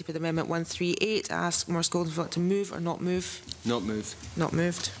debated with Amendment 138. I ask Maurice Golden if he wants to move or not move. Not moved. Not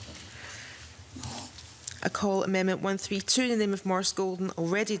moved. I call Amendment 132 in the name of Maurice Golden,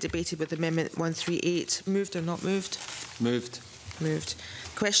 already debated with Amendment 138. Moved or not moved? Moved. Moved.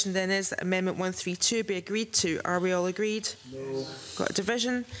 The question then is that Amendment 132 be agreed to. Are we all agreed? No. Got a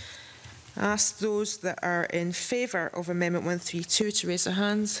division. I ask those that are in favour of Amendment 132 to raise their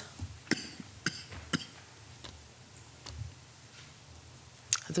hands.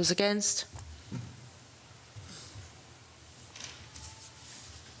 Are those against?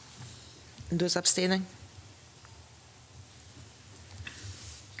 And those abstaining?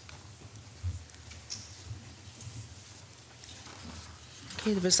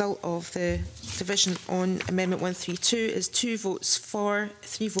 Okay, the result of the division on Amendment 132 is 2 votes for,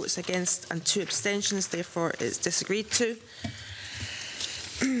 3 votes against and 2 abstentions, therefore it's disagreed to.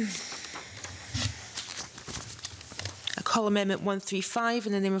 I call Amendment 135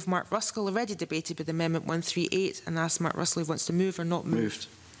 in the name of Mark Ruskell, already debated with Amendment 138, and ask Mark Ruskell if he wants to move or not move. Moved.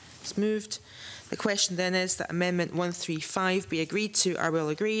 It's moved. The question then is that Amendment 135 be agreed to. Are we all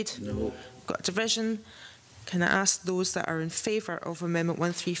agreed? No. Got a division. Can I ask those that are in favour of Amendment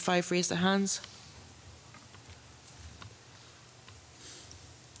 135 raise their hands?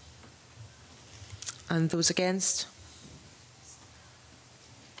 And those against?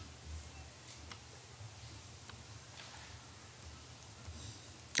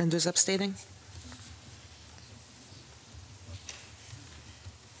 And those abstaining?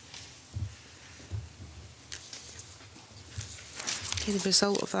 Okay, the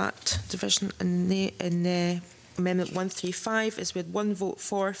result of that division in Amendment 135 is with 1 vote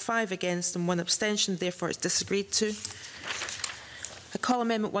for, 5 against and 1 abstention, therefore it's disagreed to. I call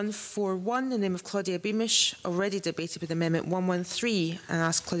Amendment 141 in the name of Claudia Beamish, already debated with Amendment 113, and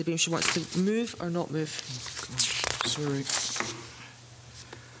ask Claudia Beamish if she wants to move or not move. Sorry.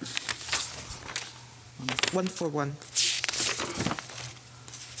 141.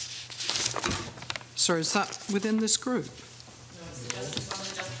 Sorry, is that within this group?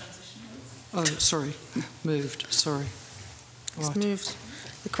 Oh, sorry. Moved. Sorry. It's Right. moved.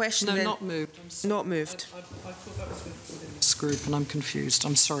 The question No, then... not moved. I'm sorry. Not moved. I thought that was within this group and I'm confused.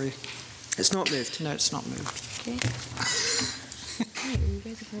 I'm sorry. It's not moved. No, it's not moved. Okay. Right, are we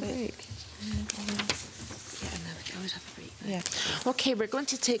ready for a break? Yeah. Okay, we're going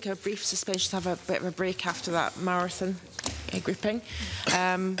to take a brief suspension to have a bit of a break after that marathon grouping.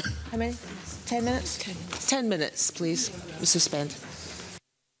 How many? 10 minutes? 10 minutes, please. Suspend.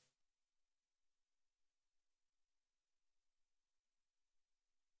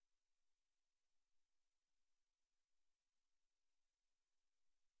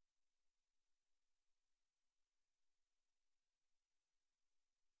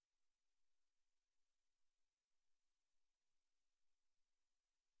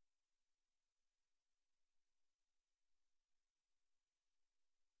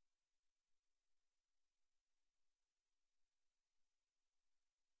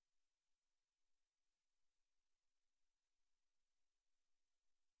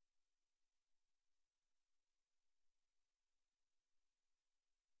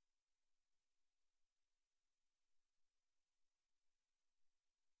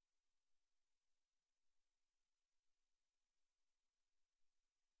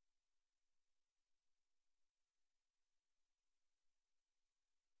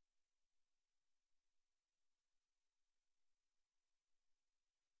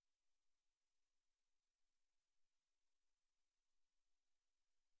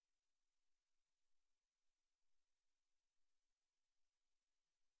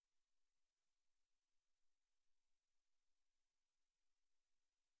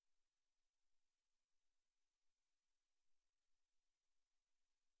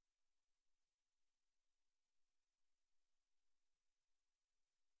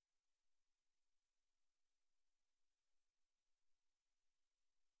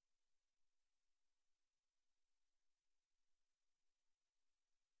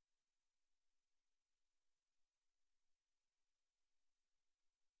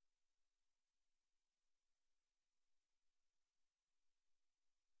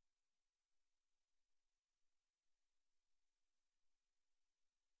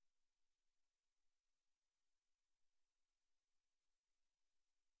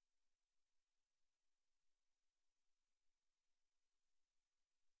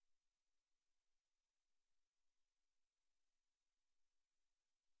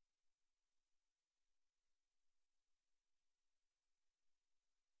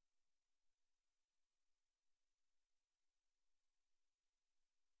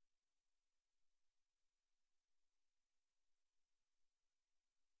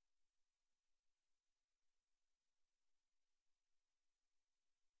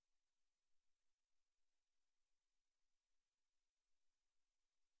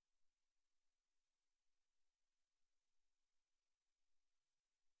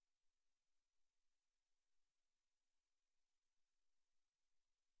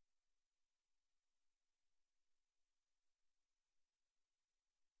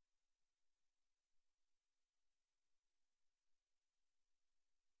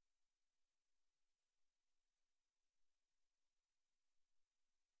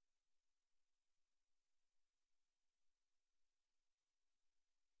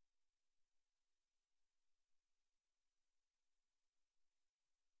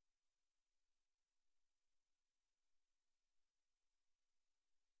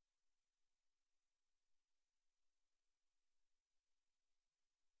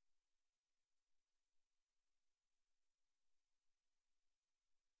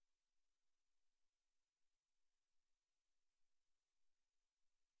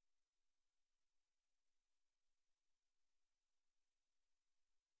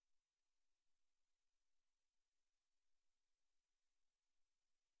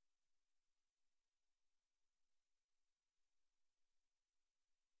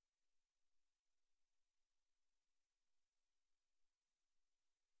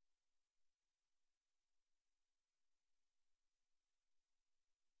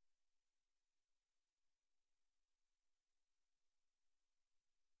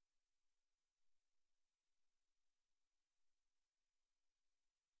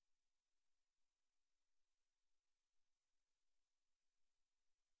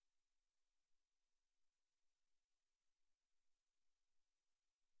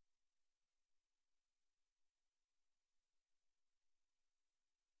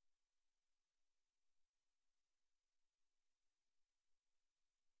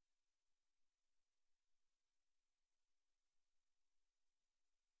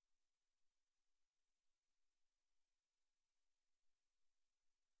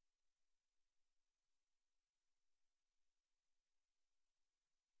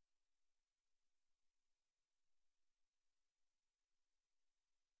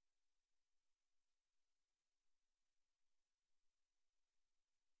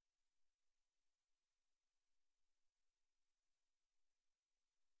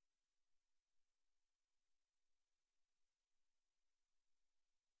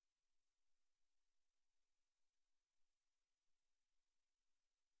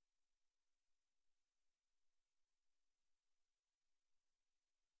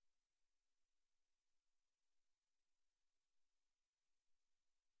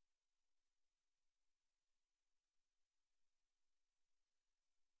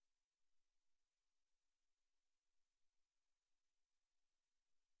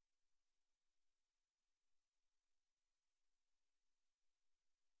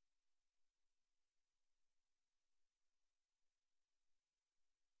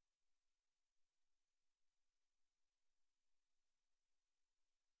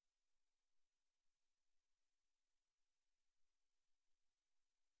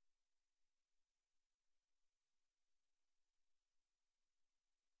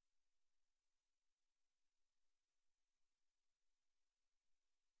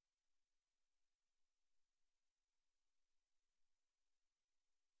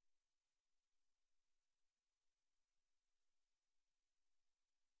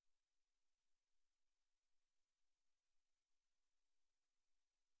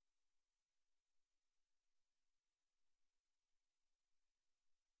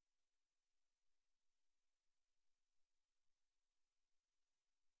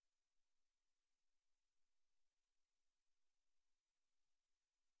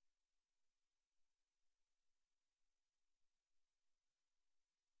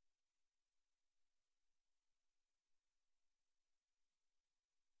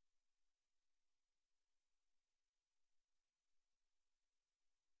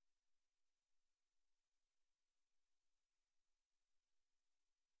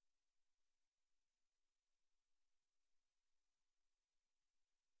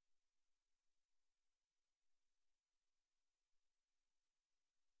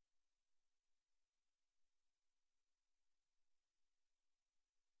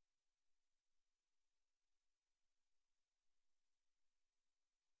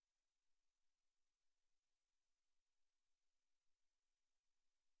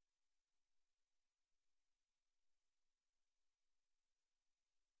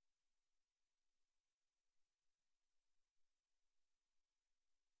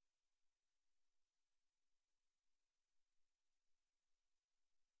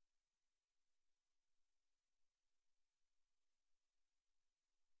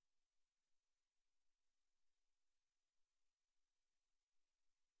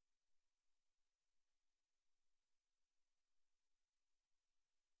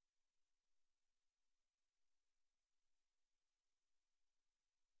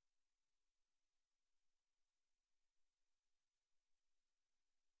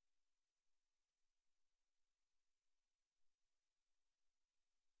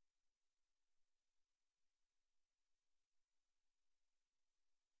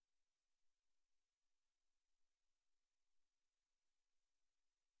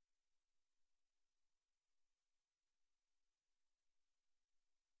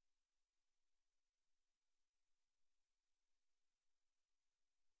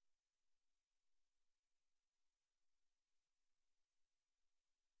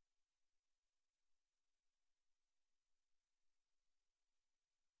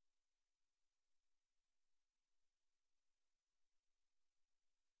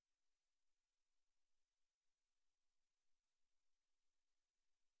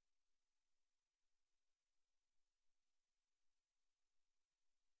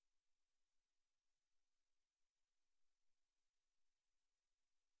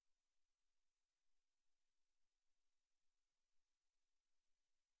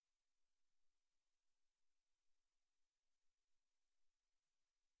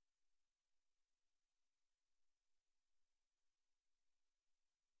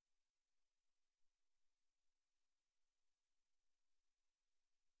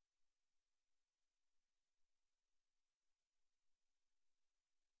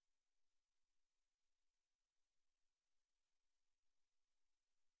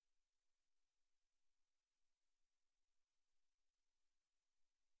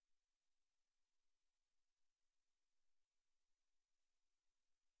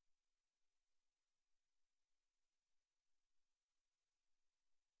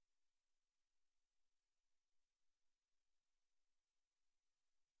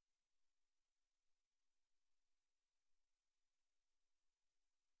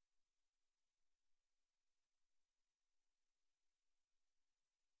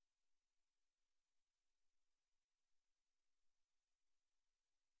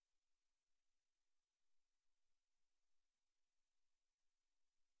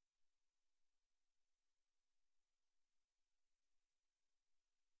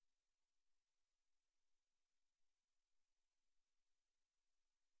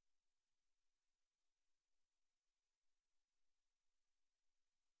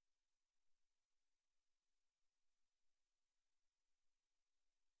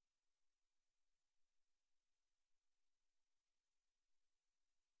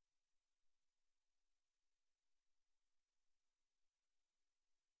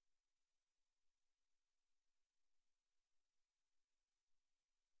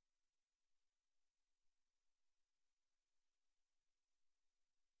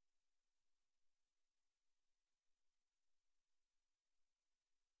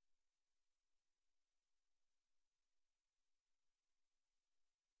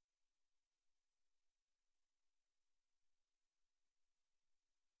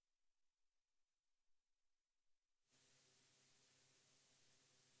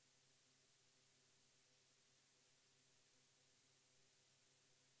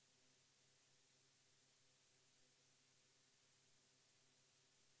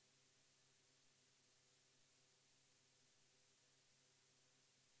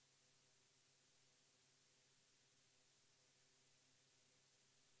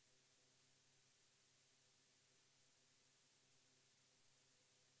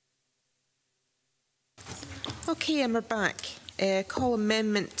 Okay, and we're back. Call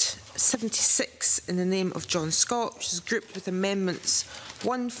Amendment 76 in the name of John Scott, which is grouped with Amendments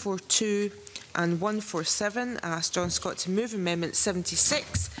 142 and 147. I ask John Scott to move Amendment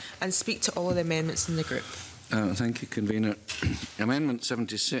 76 and speak to all of the amendments in the group. Thank you, Convener. Amendment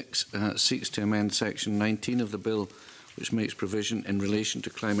 76 seeks to amend Section 19 of the Bill, which makes provision in relation to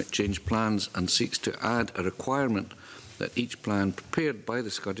climate change plans and seeks to add a requirement that each plan prepared by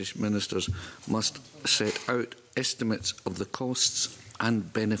the Scottish Ministers must set out estimates of the costs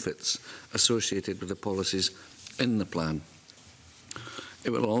and benefits associated with the policies in the plan. It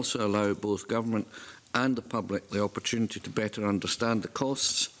will also allow both government and the public the opportunity to better understand the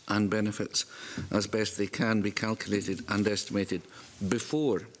costs and benefits as best they can be calculated and estimated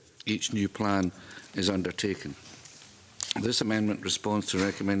before each new plan is undertaken. This amendment responds to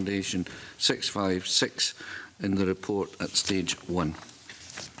recommendation 656 in the report at stage 1.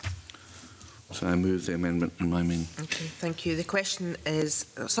 So I move the amendment in my name. Okay, thank you. The question is,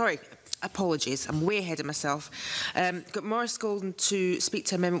 sorry, apologies, I'm way ahead of myself. Got Maurice Golden to speak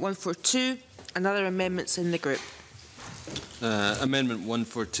to Amendment 142 and other amendments in the group. Amendment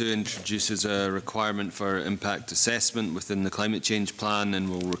 142 introduces a requirement for impact assessment within the climate change plan and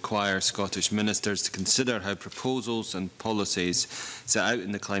will require Scottish ministers to consider how proposals and policies set out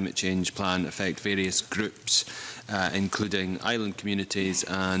in the climate change plan affect various groups, including island communities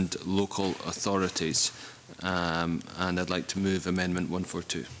and local authorities. And I'd like to move Amendment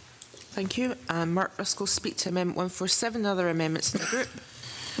 142. Thank you. Mark Ruskell speak to Amendment 147 and other amendments in the group.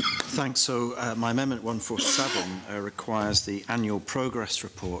 Thanks. So my Amendment 147 requires the annual progress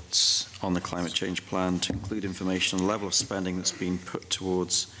reports on the climate change plan to include information on the level of spending that's been put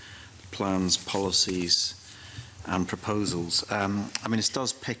towards the plan's policies and proposals. I mean, it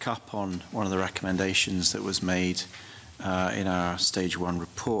does pick up on one of the recommendations that was made in our Stage 1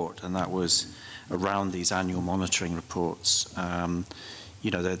 report, and that was around these annual monitoring reports.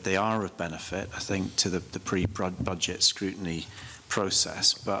 You know, they are of benefit, I think, to the pre-budget scrutiny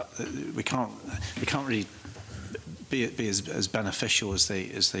process, but we can't really be as beneficial as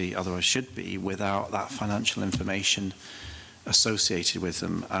they otherwise should be without that financial information associated with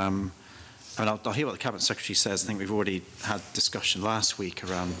them. I mean, I'll hear what the Cabinet Secretary says. I think we've already had discussion last week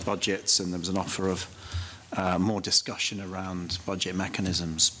around budgets, and there was an offer of more discussion around budget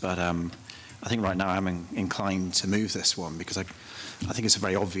mechanisms. But I think right now I'm inclined to move this one because I think it's a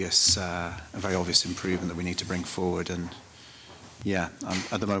very obvious improvement that we need to bring forward. And yeah,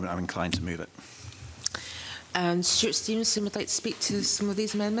 at the moment I'm inclined to move it. And Stuart Stevenson would like to speak to some of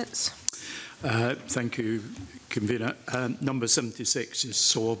these amendments. Thank you, Convener. Number 76 is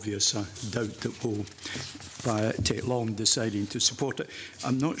so obvious, I doubt that we'll take long deciding to support it.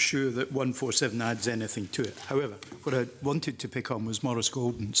 I'm not sure that 147 adds anything to it. However, what I wanted to pick on was Maurice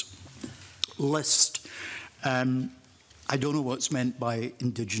Golden's list. I don't know what's meant by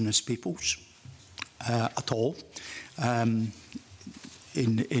Indigenous peoples at all.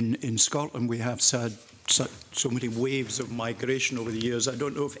 In Scotland, we have had so many waves of migration over the years. I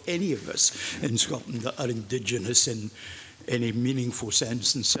don't know if any of us in Scotland that are Indigenous in any meaningful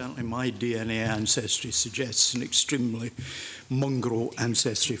sense, and certainly my DNA ancestry suggests an extremely mongrel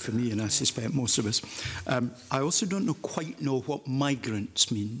ancestry for me, and I suspect most of us. I also don't quite know what migrants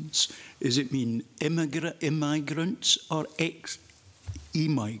means. Does it mean immigrants or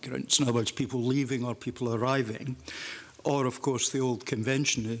ex-immigrants? In other words, people leaving or people arriving? Or, of course, the old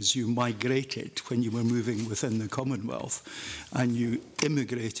convention is you migrated when you were moving within the Commonwealth, and you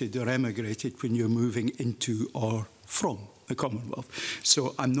immigrated or emigrated when you were moving into or from the Commonwealth.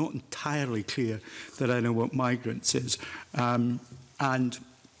 So I'm not entirely clear that I know what migrants is. And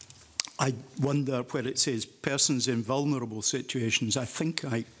I wonder where it says persons in vulnerable situations. I think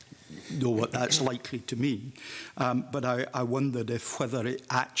I know what that's likely to mean. But I wondered whether it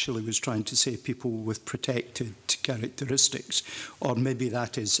actually was trying to say people with protected characteristics, or maybe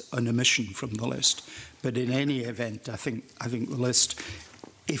that is an omission from the list. But in any event, I think the list,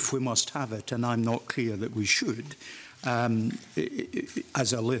 if we must have it, and I'm not clear that we should,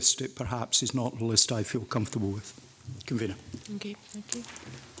 as a list, it perhaps is not a list I feel comfortable with. Convener. Okay, thank you.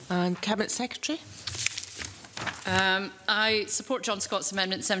 And Cabinet Secretary. I support John Scott's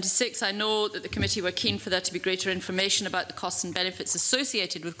Amendment 76. I know that the committee were keen for there to be greater information about the costs and benefits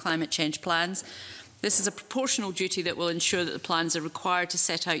associated with climate change plans. This is a proportional duty that will ensure that the plans are required to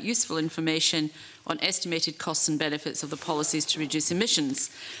set out useful information on estimated costs and benefits of the policies to reduce emissions.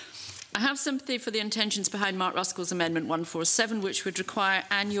 I have sympathy for the intentions behind Mark Ruskell's Amendment 147, which would require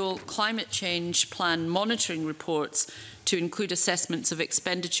annual climate change plan monitoring reports to include assessments of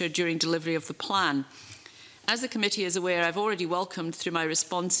expenditure during delivery of the plan. As the committee is aware, I've already welcomed, through my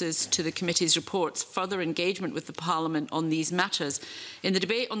responses to the committee's reports, further engagement with the Parliament on these matters. In the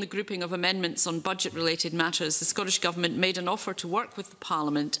debate on the grouping of amendments on budget-related matters, the Scottish Government made an offer to work with the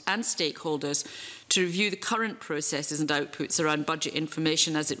Parliament and stakeholders to review the current processes and outputs around budget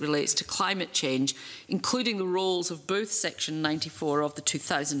information as it relates to climate change, including the roles of both Section 94 of the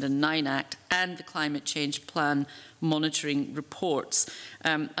 2009 Act and the Climate Change Plan monitoring reports.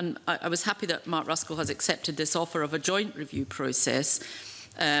 And I was happy that Mark Ruskell has accepted this offer of a joint review process.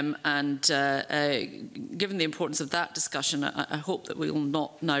 Given the importance of that discussion, I hope that we will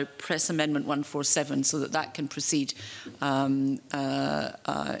not now press Amendment 147 so that that can proceed in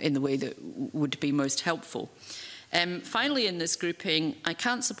the way that would be most helpful. Finally, in this grouping, I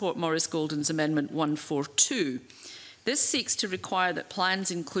can't support Maurice Golden's Amendment 142. This seeks to require that plans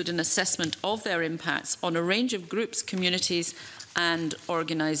include an assessment of their impacts on a range of groups, communities and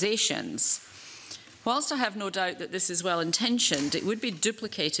organisations. Whilst I have no doubt that this is well-intentioned, it would be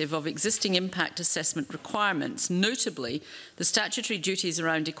duplicative of existing impact assessment requirements, notably the statutory duties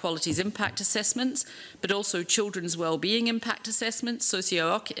around equalities impact assessments, but also children's wellbeing impact assessments,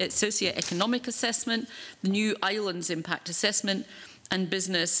 socio-economic assessment, the new islands impact assessment, and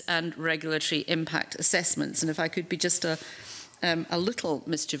business and regulatory impact assessments. And if I could be just a little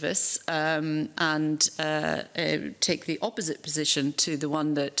mischievous and take the opposite position to the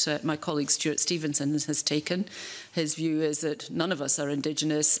one that my colleague Stuart Stevenson has taken. His view is that none of us are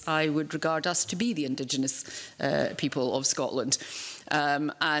Indigenous. I would regard us to be the Indigenous people of Scotland.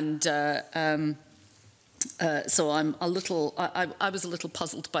 So I'm a little, I was a little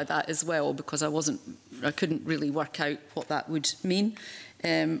puzzled by that as well, because I couldn't really work out what that would mean.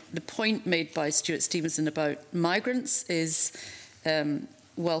 The point made by Stuart Stevenson about migrants is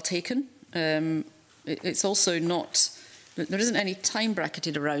well taken. It's also not, there isn't any time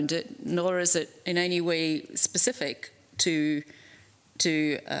bracketed around it, nor is it in any way specific to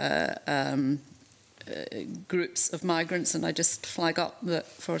groups of migrants. And I just flag up that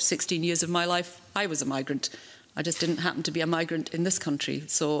for 16 years of my life, I was a migrant. I just didn't happen to be a migrant in this country.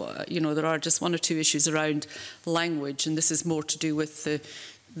 So, you know, there are just one or two issues around language, and this is more to do with the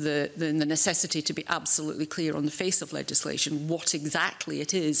necessity to be absolutely clear on the face of legislation what exactly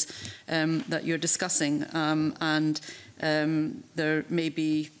it is that you're discussing. There may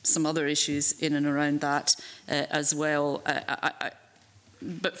be some other issues in and around that as well.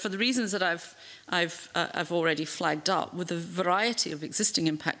 But for the reasons that I've already flagged up, with a variety of existing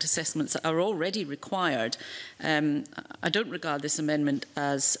impact assessments that are already required, I don't regard this amendment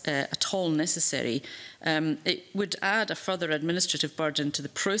as at all necessary. It would add a further administrative burden to the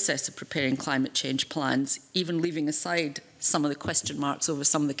process of preparing climate change plans, even leaving aside some of the question marks over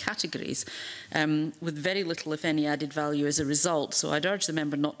some of the categories, with very little, if any, added value as a result. So I'd urge the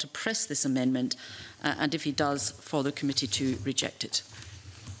member not to press this amendment, and if he does, for the committee to reject it.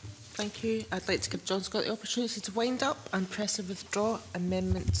 Thank you. I'd like to give John Scott the opportunity to wind up and press and withdraw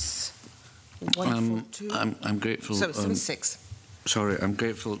amendments 142. I'm grateful. So 76. Sorry, I'm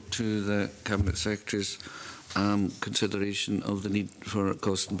grateful to the Cabinet Secretary's consideration of the need for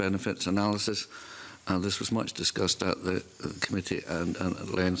cost and benefits analysis. This was much discussed at the committee and at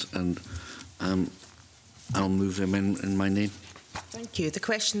length, and I'll move the amendment in my name. Thank you. The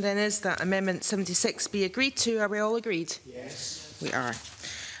question then is that Amendment 76 be agreed to. Are we all agreed? Yes. We are.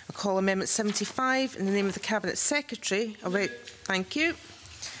 I'll call Amendment 75 in the name of the Cabinet Secretary. Thank you.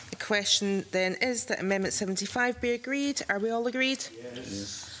 The question then is that Amendment 75 be agreed. Are we all agreed?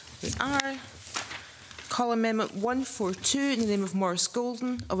 Yes. We are. Call Amendment 142 in the name of Maurice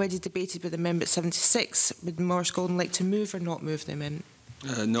Golden, already debated with Amendment 76. Would Maurice Golden like to move or not move the amendment?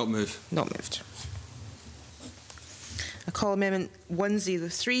 Not move. Not moved. I call Amendment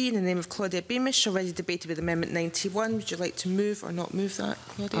 103 in the name of Claudia Beamish, already debated with Amendment 91. Would you like to move or not move that,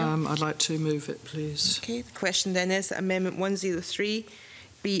 Claudia? I'd like to move it, please. Okay, the question then is that Amendment 103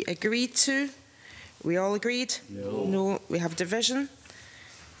 be agreed to. We all agreed? No. No, we have division.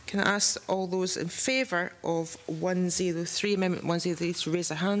 Can I ask all those in favour of 103, Amendment 103, to raise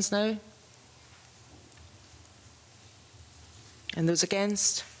their hands now? And those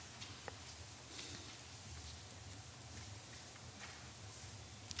against?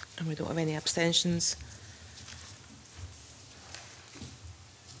 And we don't have any abstentions.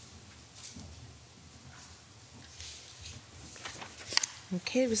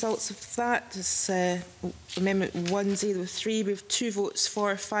 Okay, results of that is Amendment 103 with 2 votes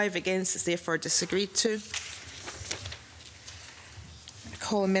for, 5 against, is therefore disagreed to. I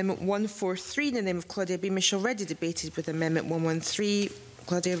call Amendment 143 in the name of Claudia Beamish, already debated with Amendment 113.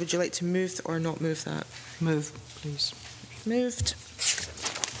 Claudia, would you like to move or not move that? Move, please. Moved.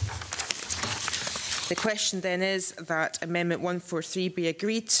 The question then is that Amendment 143 be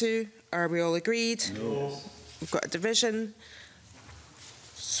agreed to. Are we all agreed? No. We've got a division.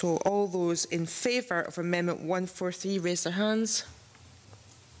 So all those in favour of Amendment 143 raise their hands.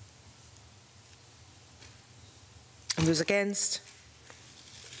 And those against?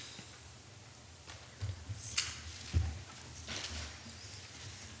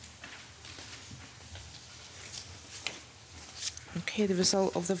 Okay, the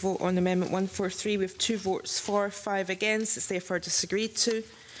result of the vote on Amendment 143, we have 2 votes for, 5 against. It's therefore disagreed to.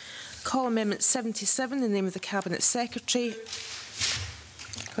 Call Amendment 77 in the name of the Cabinet Secretary.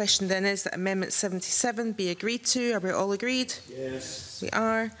 Question then is that Amendment 77 be agreed to. Are we all agreed? Yes. We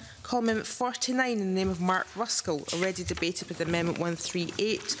are. Call Amendment 49 in the name of Mark Ruskell, already debated with Amendment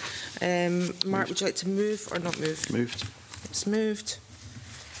 138. Mark, would you like to move or not move? Moved. It's moved.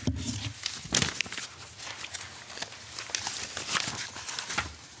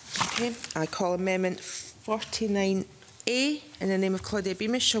 Okay, I call Amendment 49A in the name of Claudia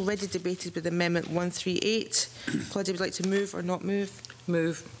Beamish, already debated with Amendment 138. Claudia, would you like to move or not move?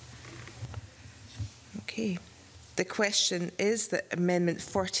 Move. Okay. The question is that Amendment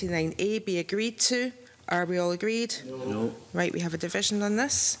 49A be agreed to. Are we all agreed? No. Right, we have a division on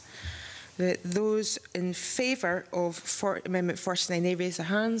this. Those in favour of Amendment 49A raise their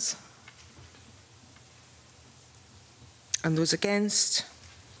hands. And those against?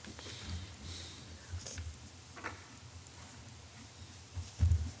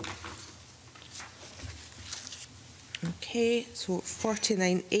 Okay, so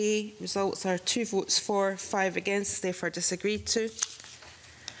 49A results are 2 votes for, 5 against, therefore disagreed to.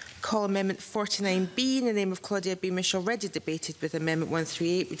 Call Amendment 49B in the name of Claudia Beamish, already debated with Amendment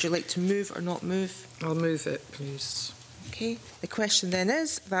 138. Would you like to move or not move? I'll move it, please. Okay, the question then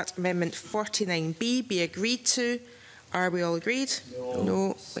is that Amendment 49B be agreed to. Are we all agreed? No.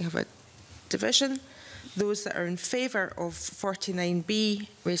 No, we have a division. Those that are in favour of 49B,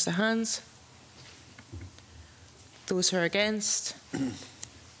 raise their hands. Those who are against?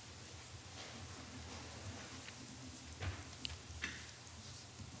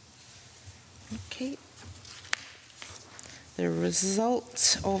 Okay. The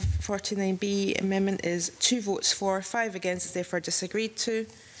result of 49B amendment is 2 votes for, 5 against, is therefore disagreed to.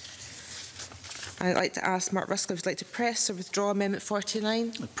 I'd like to ask Mark Ruskell if he'd like to press or withdraw Amendment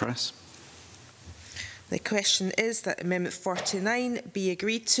 49. Press. The question is that Amendment 49 be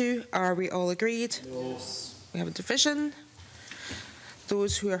agreed to. Are we all agreed? Yes. We have a division.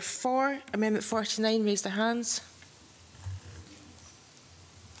 Those who are for Amendment 49 raise their hands.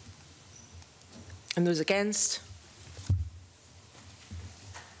 And those against?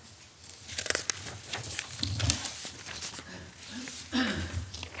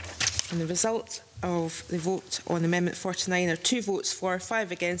 And the result of the vote on Amendment 49 are 2 votes for,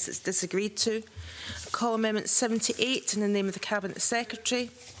 5 against. It's disagreed to. Call Amendment 78 in the name of the Cabinet Secretary.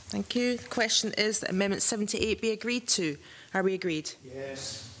 Thank you. The question is that Amendment 78 be agreed to. Are we agreed?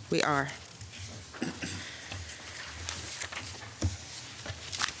 Yes. We are.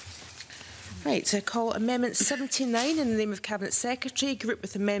 Right, so I call Amendment 79 in the name of Cabinet Secretary, group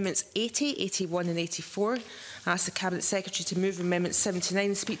with Amendments 80, 81 and 84. I ask the Cabinet Secretary to move Amendment 79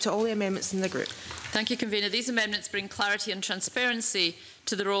 and speak to all the amendments in the group. Thank you, Convener. These amendments bring clarity and transparency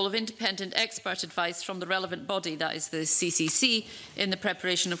to the role of independent expert advice from the relevant body, that is the CCC, in the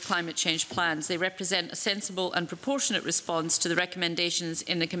preparation of climate change plans. They represent a sensible and proportionate response to the recommendations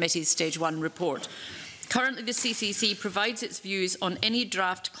in the committee's Stage 1 report. Currently, the CCC provides its views on any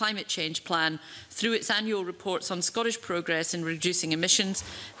draft climate change plan through its annual reports on Scottish progress in reducing emissions,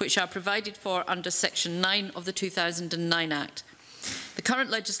 which are provided for under Section 9 of the 2009 Act. The current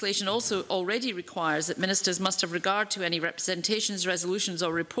legislation also already requires that ministers must have regard to any representations, resolutions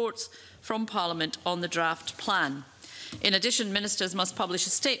or reports from Parliament on the draft plan. In addition, ministers must publish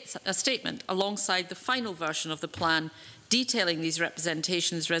a statement alongside the final version of the plan detailing these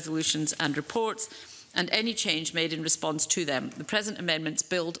representations, resolutions and reports and any change made in response to them. The present amendments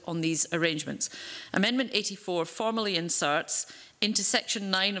build on these arrangements. Amendment 84 formally inserts into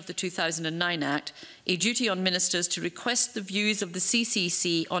Section 9 of the 2009 Act a duty on ministers to request the views of the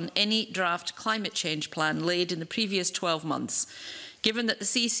CCC on any draft climate change plan laid in the previous 12 months. Given that the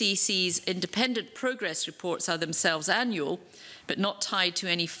CCC's independent progress reports are themselves annual, but not tied to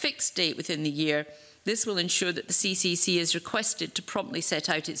any fixed date within the year, this will ensure that the CCC is requested to promptly set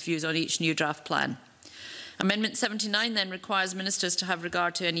out its views on each new draft plan. Amendment 79 then requires ministers to have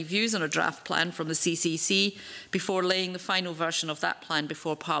regard to any views on a draft plan from the CCC before laying the final version of that plan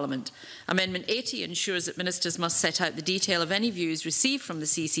before Parliament. Amendment 80 ensures that ministers must set out the detail of any views received from the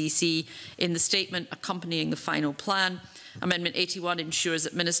CCC in the statement accompanying the final plan. Amendment 81 ensures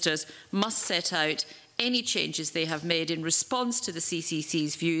that ministers must set out any changes they have made in response to the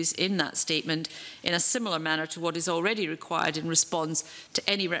CCC's views in that statement in a similar manner to what is already required in response to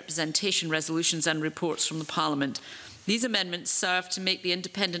any representation resolutions and reports from the Parliament. These amendments serve to make the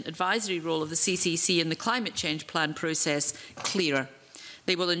independent advisory role of the CCC in the climate change plan process clearer.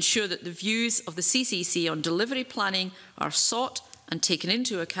 They will ensure that the views of the CCC on delivery planning are sought and taken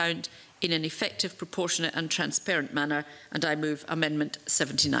into account in an effective, proportionate and transparent manner, and I move Amendment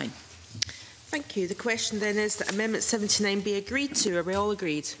 79. Thank you. The question then is that Amendment 79 be agreed to. Are we all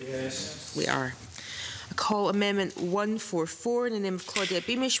agreed? Yes. We are. I call Amendment 144 in the name of Claudia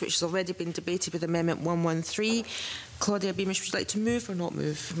Beamish, which has already been debated with Amendment 113. Claudia Beamish, would you like to move or not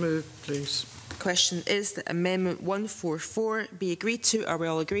move? Move, please. The question is that Amendment 144 be agreed to. Are we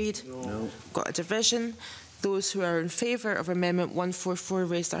all agreed? No. Got a division. Those who are in favour of Amendment 144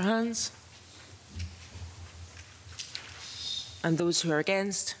 raise their hands. And those who are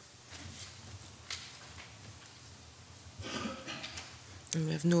against? And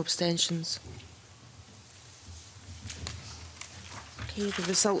we have no abstentions. Okay, the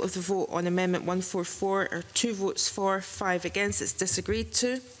result of the vote on Amendment 144 are 2 votes for, 5 against. It's disagreed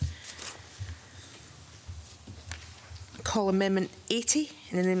to. Call Amendment 80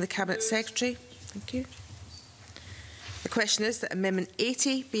 in the name of the Cabinet Secretary. Thank you. The question is that Amendment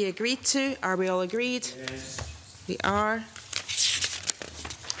 80 be agreed to. Are we all agreed? Yes. We are.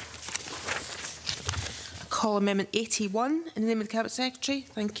 Call Amendment 81 in the name of the Cabinet Secretary.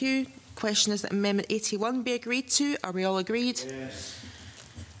 Thank you. The question is that Amendment 81 be agreed to. Are we all agreed? Yes.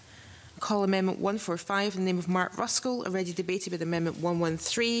 Call Amendment 145 in the name of Mark Ruskell, already debated with Amendment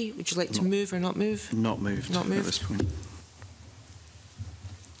 113. Would you like to move or not move? Not moved. Not moved. At this point.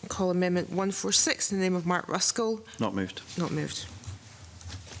 Call Amendment 146 in the name of Mark Ruskell. Not moved. Not moved.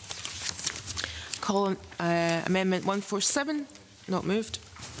 Call Amendment 147. Not moved.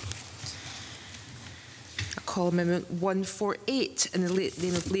 Call Amendment 148 in the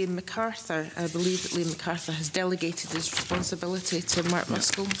name of Liam MacArthur. I believe that Liam MacArthur has delegated his responsibility to Mark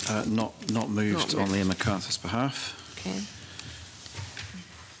Ruskell. Not moved on Liam MacArthur's behalf.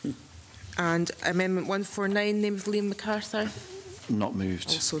 Okay. And Amendment 149 in the name of Liam MacArthur. Not moved.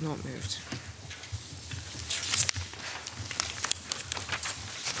 Also not moved.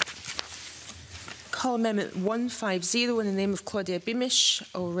 Call Amendment 150 in the name of Claudia Beamish,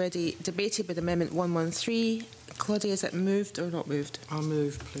 already debated with Amendment 113. Claudia, is it moved or not moved? I'll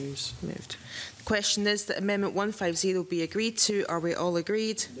move, please. Moved. The question is that Amendment 150 be agreed to. Are we all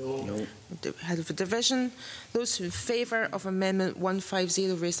agreed? No. Head of a division. Those who are in favour of Amendment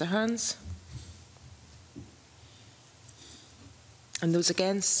 150 raise their hands. And those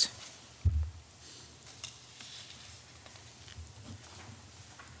against?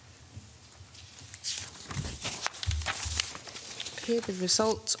 Okay, the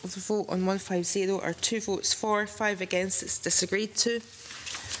result of the vote on 150 are 2 votes for, 5 against. It's disagreed to.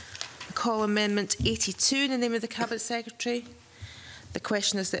 I call Amendment 82 in the name of the Cabinet Secretary. The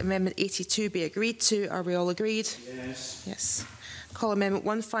question is that Amendment 82 be agreed to. Are we all agreed? Yes. Yes. Call Amendment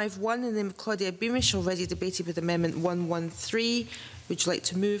 151 in the name of Claudia Beamish, already debated with Amendment 113. Would you like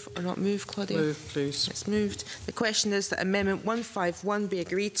to move or not move, Claudia? Move, please. It's moved. The question is that Amendment 151 be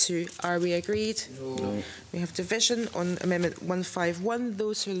agreed to. Are we agreed? No. We have division on Amendment 151.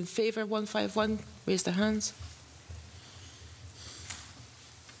 Those who are in favour of 151, raise their hands.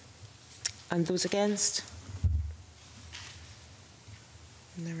 And those against?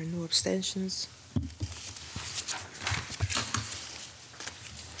 And there are no abstentions.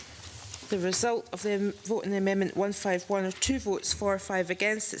 The result of the vote in the Amendment 151 are 2 votes for, 5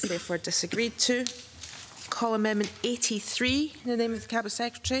 against. It's therefore disagreed to. Call Amendment 83 in the name of the Cabinet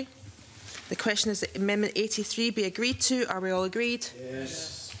Secretary. The question is that Amendment 83 be agreed to. Are we all agreed?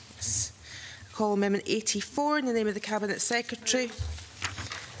 Yes. Yes. Call Amendment 84 in the name of the Cabinet Secretary.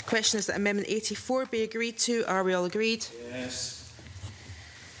 The question is that Amendment 84 be agreed to. Are we all agreed? Yes.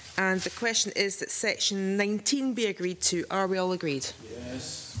 And the question is that Section 19 be agreed to. Are we all agreed?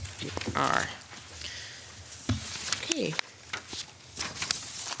 Yes. We are. Okay.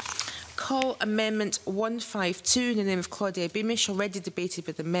 Call Amendment 152 in the name of Claudia Beamish, already debated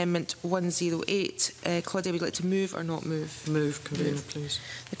with Amendment 108. Claudia, would you like to move or not move? Move, Convener, please.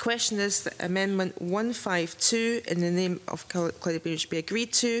 The question is that Amendment 152 in the name of Claudia Beamish be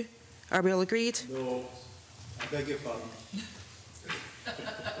agreed to. Are we all agreed? No. I beg your pardon.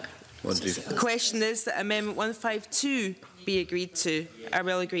 The question is that Amendment 152 be agreed to. Are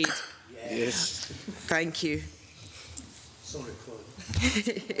we all agreed? Yes. Thank you. Sorry, Claude.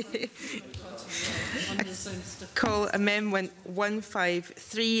 Call Amendment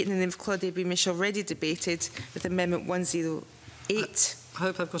 153 in the name of Claudia Beamish, already debated, with Amendment 108. I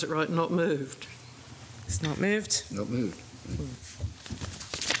hope I've got it right. Not moved. It's not moved. Not moved.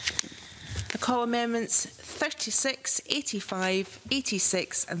 I call Amendments 36, 85,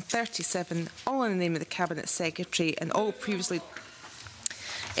 86 and 37, all in the name of the Cabinet Secretary and all previously.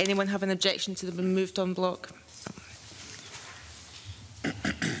 Anyone have an objection to them being moved on block?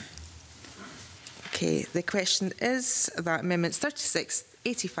 Okay, the question is that Amendments 36,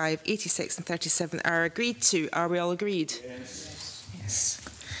 85, 86 and 37 are agreed to. Are we all agreed? Yes. Yes.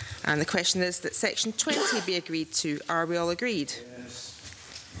 And the question is that Section 20 be agreed to. Are we all agreed? Yes.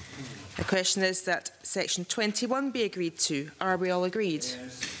 The question is that Section 21 be agreed to. Are we all agreed?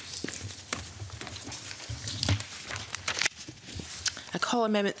 Yes. I call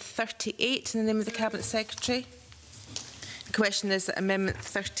Amendment 38 in the name of the Cabinet Secretary. The question is that Amendment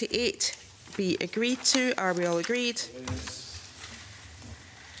 38 be agreed to. Are we all agreed? Yes.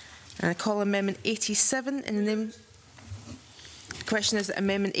 And I call Amendment 87 in the name. The question is that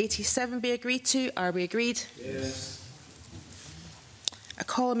Amendment 87 be agreed to. Are we agreed? Yes. I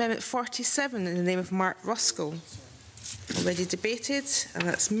call Amendment 47 in the name of Mark Ruskell. Already debated, and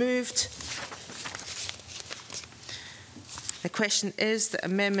that's moved. The question is that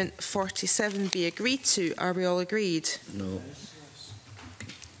Amendment 47 be agreed to. Are we all agreed? No.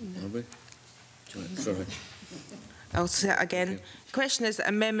 Are we? Sorry. I'll say that again. Okay. The question is that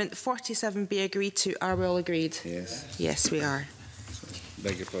Amendment 47 be agreed to. Are we all agreed? Yes. Yes, we are.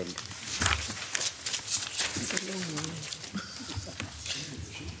 Beg your pardon.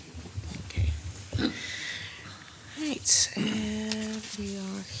 Okay. Right. We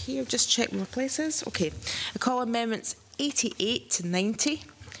are here. Just check more places. Okay. I call Amendments 88 to 90,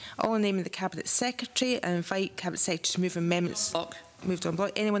 all in the name of the Cabinet Secretary, and invite Cabinet Secretary to move amendments moved on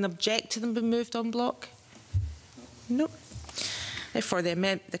block. Anyone object to them being moved on block? No. Therefore,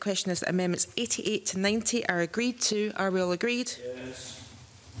 the question is that amendments 88 to 90 are agreed to. Are we all agreed? Yes.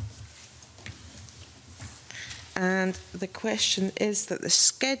 And the question is that the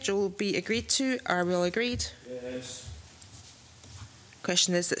schedule be agreed to. Are we all agreed? Yes.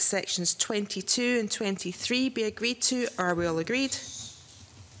 Question is that sections 22 and 23 be agreed to. Are we all agreed?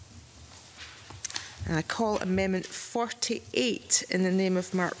 And I call Amendment 48 in the name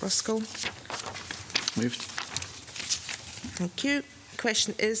of Mark Ruskell. Moved. Thank you.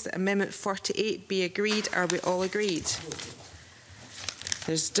 Question is that Amendment 48 be agreed. Are we all agreed?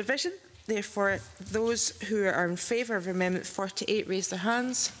 There's division. Therefore, those who are in favour of Amendment 48 raise their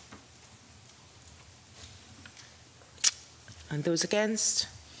hands. And those against?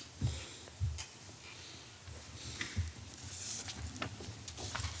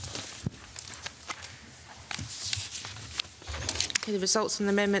 Okay, the results on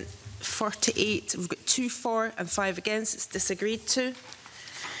Amendment 48, we've got 2 for and 5 against. It's disagreed to.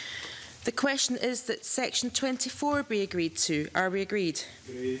 The question is that Section 24 be agreed to. Are we agreed?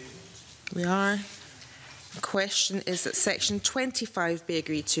 Agreed. We are. The question is that Section 25 be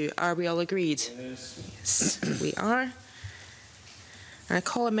agreed to. Are we all agreed? Yes. Yes, we are. And I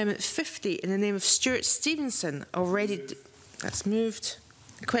call Amendment 50 in the name of Stuart Stevenson. Already, that's moved.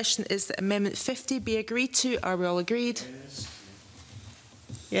 The question is that Amendment 50 be agreed to. Are we all agreed? Yes.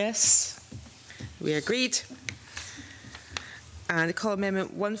 Yes. We agreed. And I call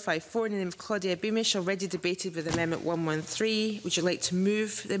Amendment 154 in the name of Claudia Beamish, already debated with Amendment 113. Would you like to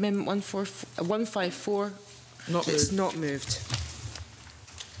move the Amendment 154? Not moved. It's not moved.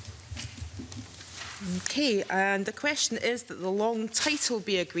 Okay, and the question is that the long title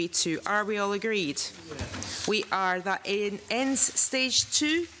be agreed to. Are we all agreed? Yes. We are. That ends stage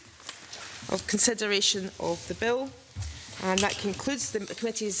 2 of consideration of the bill. And that concludes the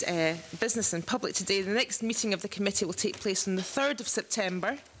committee's business in public today. The next meeting of the committee will take place on the 3rd of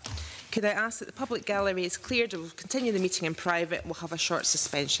September. Could I ask that the public gallery is cleared? We'll continue the meeting in private. We'll have a short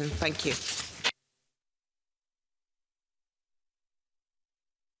suspension. Thank you.